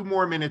few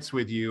more minutes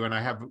with you, and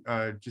I have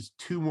just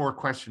two more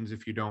questions,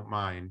 if you don't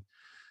mind.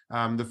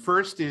 The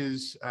first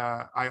is,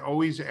 I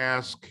always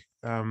ask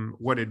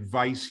what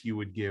advice you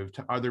would give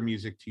to other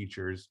music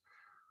teachers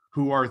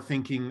who are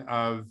thinking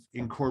of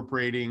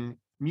incorporating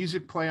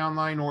music play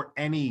online or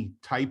any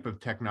type of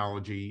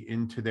technology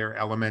into their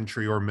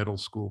elementary or middle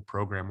school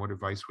program. What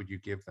advice would you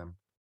give them?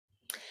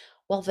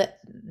 Well,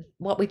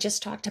 what we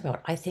just talked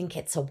about, I think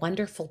it's a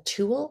wonderful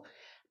tool,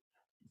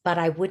 but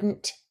I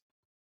wouldn't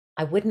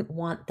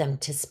want them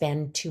to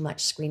spend too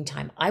much screen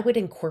time. I would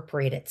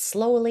incorporate it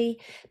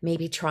slowly,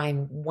 maybe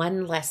trying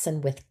one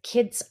lesson with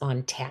kids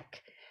on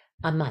tech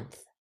a month.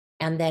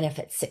 And then if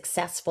it's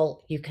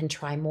successful, you can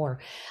try more.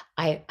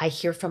 I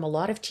hear from a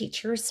lot of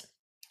teachers,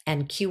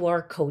 and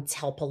QR codes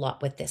help a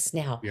lot with this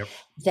now, Yep.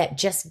 that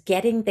just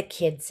getting the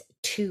kids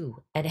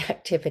to an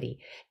activity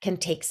can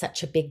take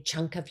such a big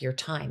chunk of your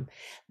time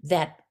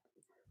that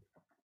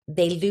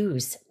they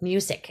lose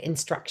music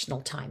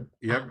instructional time.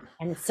 Yep.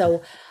 And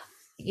so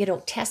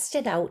test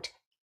it out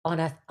on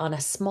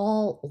a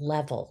small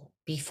level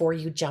before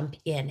you jump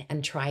in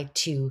and try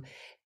to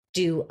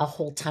do a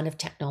whole ton of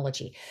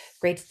technology.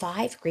 Grade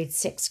 5, grade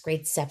 6,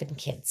 grade 7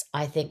 kids,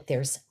 I think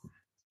there's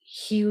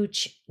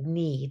huge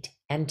need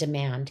and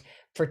demand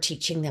for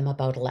teaching them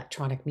about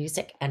electronic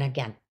music. And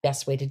again,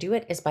 best way to do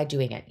it is by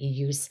doing it. You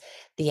use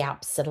the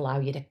apps that allow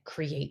you to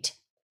create.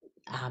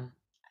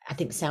 I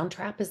think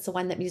Soundtrap is the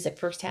one that Music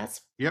First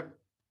has, Yep.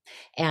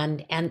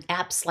 and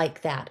apps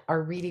like that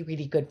are really,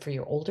 really good for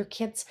your older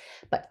kids.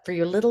 But for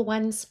your little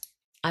ones,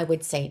 I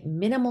would say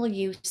minimal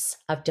use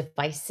of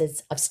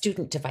devices, of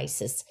student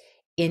devices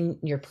in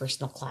your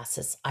personal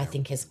classes, I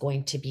think is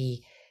going to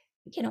be,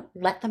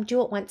 let them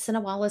do it once in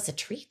a while as a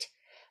treat,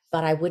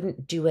 but I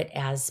wouldn't do it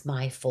as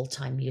my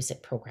full-time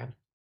music program.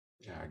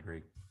 Yeah, I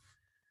agree.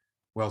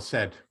 Well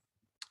said.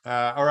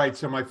 All right.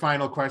 So my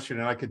final question,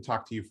 and I could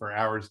talk to you for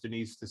hours,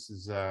 Denise. This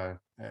is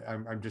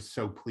I'm just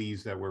so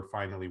pleased that we're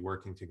finally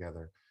working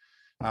together.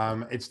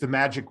 It's the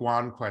magic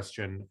wand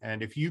question.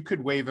 And if you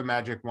could wave a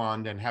magic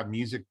wand and have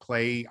music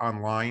play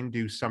online,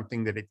 do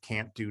something that it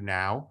can't do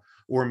now,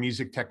 or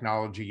music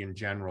technology in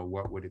general,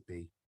 what would it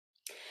be?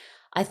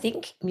 I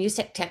think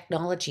music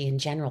technology in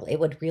general, it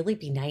would really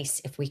be nice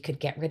if we could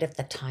get rid of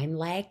the time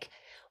lag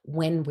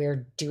when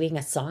we're doing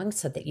a song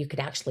so that you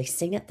could actually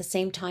sing at the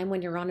same time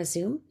when you're on a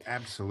Zoom.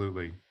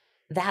 Absolutely.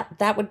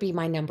 That would be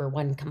my number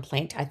one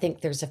complaint. I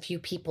think there's a few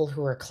people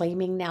who are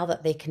claiming now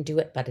that they can do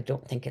it, but I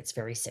don't think it's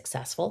very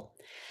successful.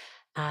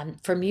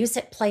 For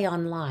Music Play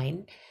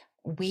Online,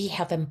 we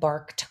have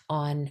embarked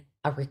on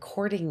a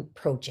recording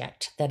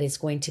project that is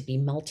going to be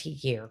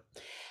multi-year.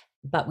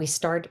 But we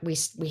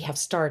have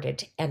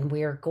started, and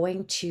we're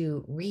going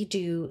to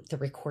redo the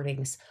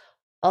recordings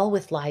all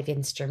with live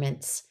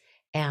instruments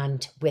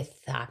and with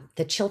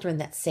the children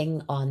that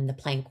sing on the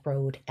Plank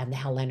Road and the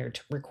Hal Leonard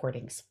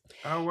recordings.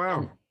 Oh, And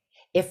wow.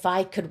 if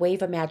I could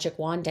wave a magic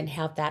wand and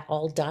have that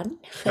all done,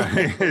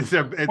 It's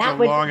a that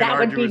would long and that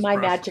would be arduous my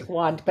process. magic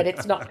wand, but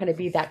it's not going to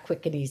be that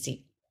quick and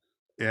easy.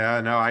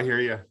 Yeah, no, I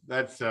hear you.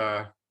 That's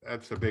a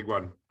big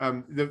one.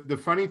 The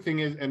funny thing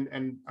is,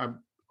 and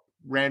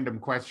random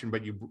question,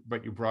 but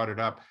you brought it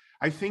up.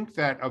 I think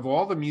that of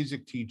all the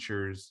music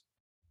teachers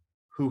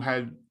who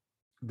had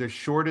the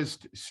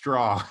shortest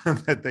straw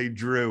that they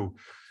drew,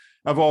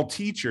 of all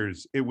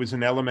teachers, it was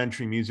an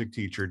elementary music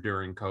teacher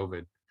during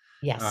COVID.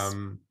 Yes.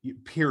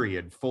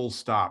 Period, full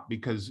stop.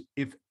 Because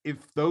if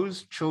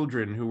those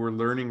children who were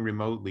learning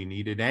remotely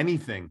needed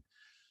anything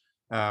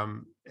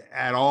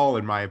at all,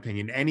 in my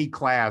opinion, any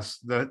class,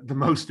 the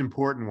most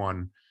important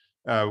one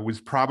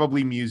was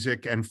probably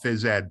music and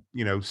phys ed.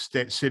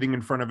 Sitting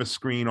in front of a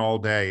screen all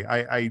day.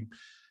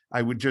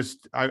 I would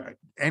just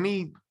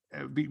any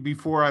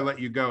before I let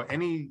you go,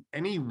 any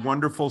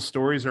wonderful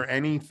stories or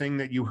anything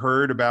that you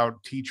heard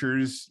about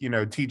teachers,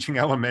 teaching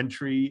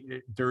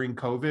elementary during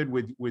COVID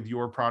with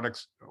your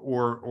products,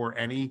 or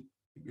any,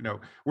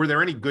 were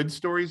there any good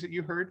stories that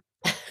you heard?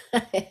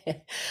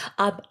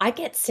 I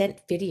get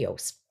sent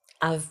videos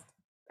of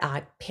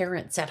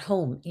parents at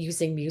home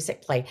using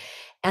Music Play.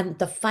 And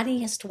the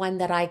funniest one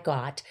that I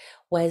got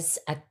was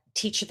a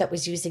teacher that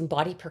was using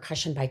body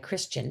percussion by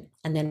Christian,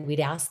 and then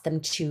we'd ask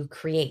them to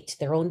create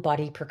their own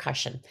body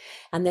percussion.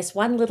 And this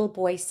one little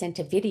boy sent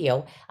a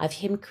video of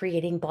him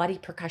creating body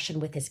percussion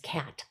with his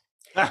cat.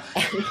 And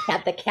he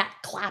had the cat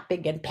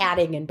clapping and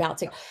patting and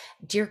bouncing.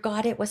 Dear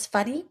God, it was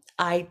funny.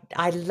 I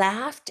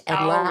laughed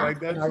and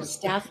laughed, and our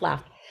staff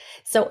laughed.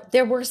 So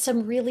there were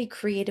some really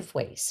creative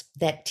ways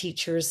that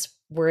teachers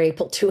were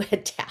able to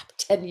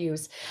adapt and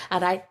use.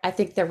 And I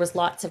think there was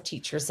lots of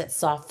teachers that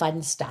saw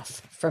fun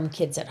stuff from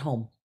kids at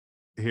home.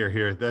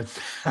 Here. That's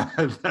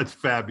that's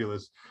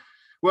fabulous.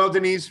 Well,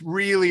 Denise,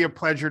 really a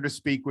pleasure to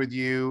speak with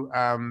you.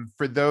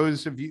 For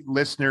those of you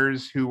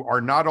listeners who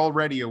are not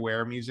already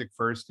aware, Music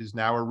First is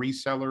now a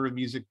reseller of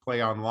Music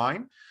Play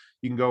Online.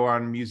 You can go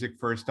on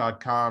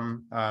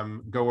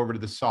musicfirst.com, go over to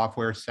the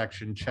software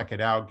section, check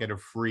it out, get a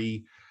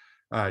free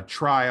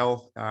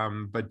trial.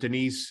 But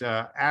Denise,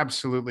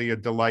 absolutely a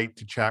delight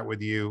to chat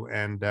with you.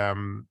 And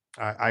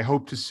I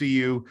hope to see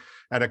you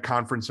at a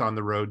conference on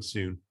the road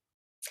soon.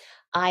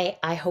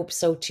 I hope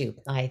so too.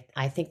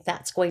 I think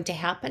that's going to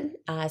happen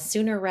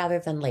sooner rather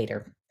than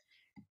later.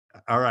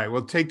 All right.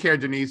 Well, take care,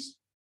 Denise.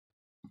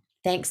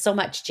 Thanks so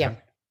much, Jim.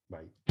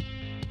 Bye.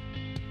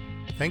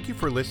 Thank you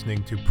for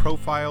listening to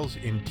Profiles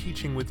in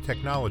Teaching with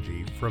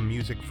Technology from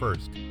Music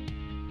First.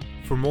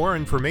 For more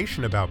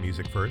information about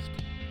Music First,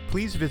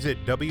 please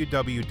visit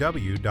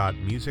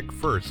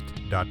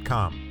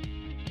www.musicfirst.com.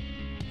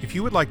 If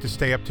you would like to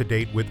stay up to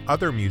date with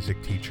other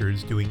music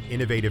teachers doing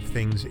innovative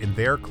things in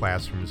their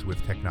classrooms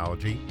with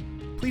technology,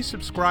 please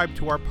subscribe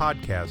to our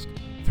podcast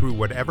through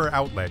whatever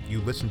outlet you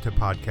listen to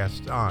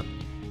podcasts on.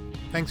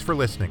 Thanks for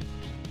listening.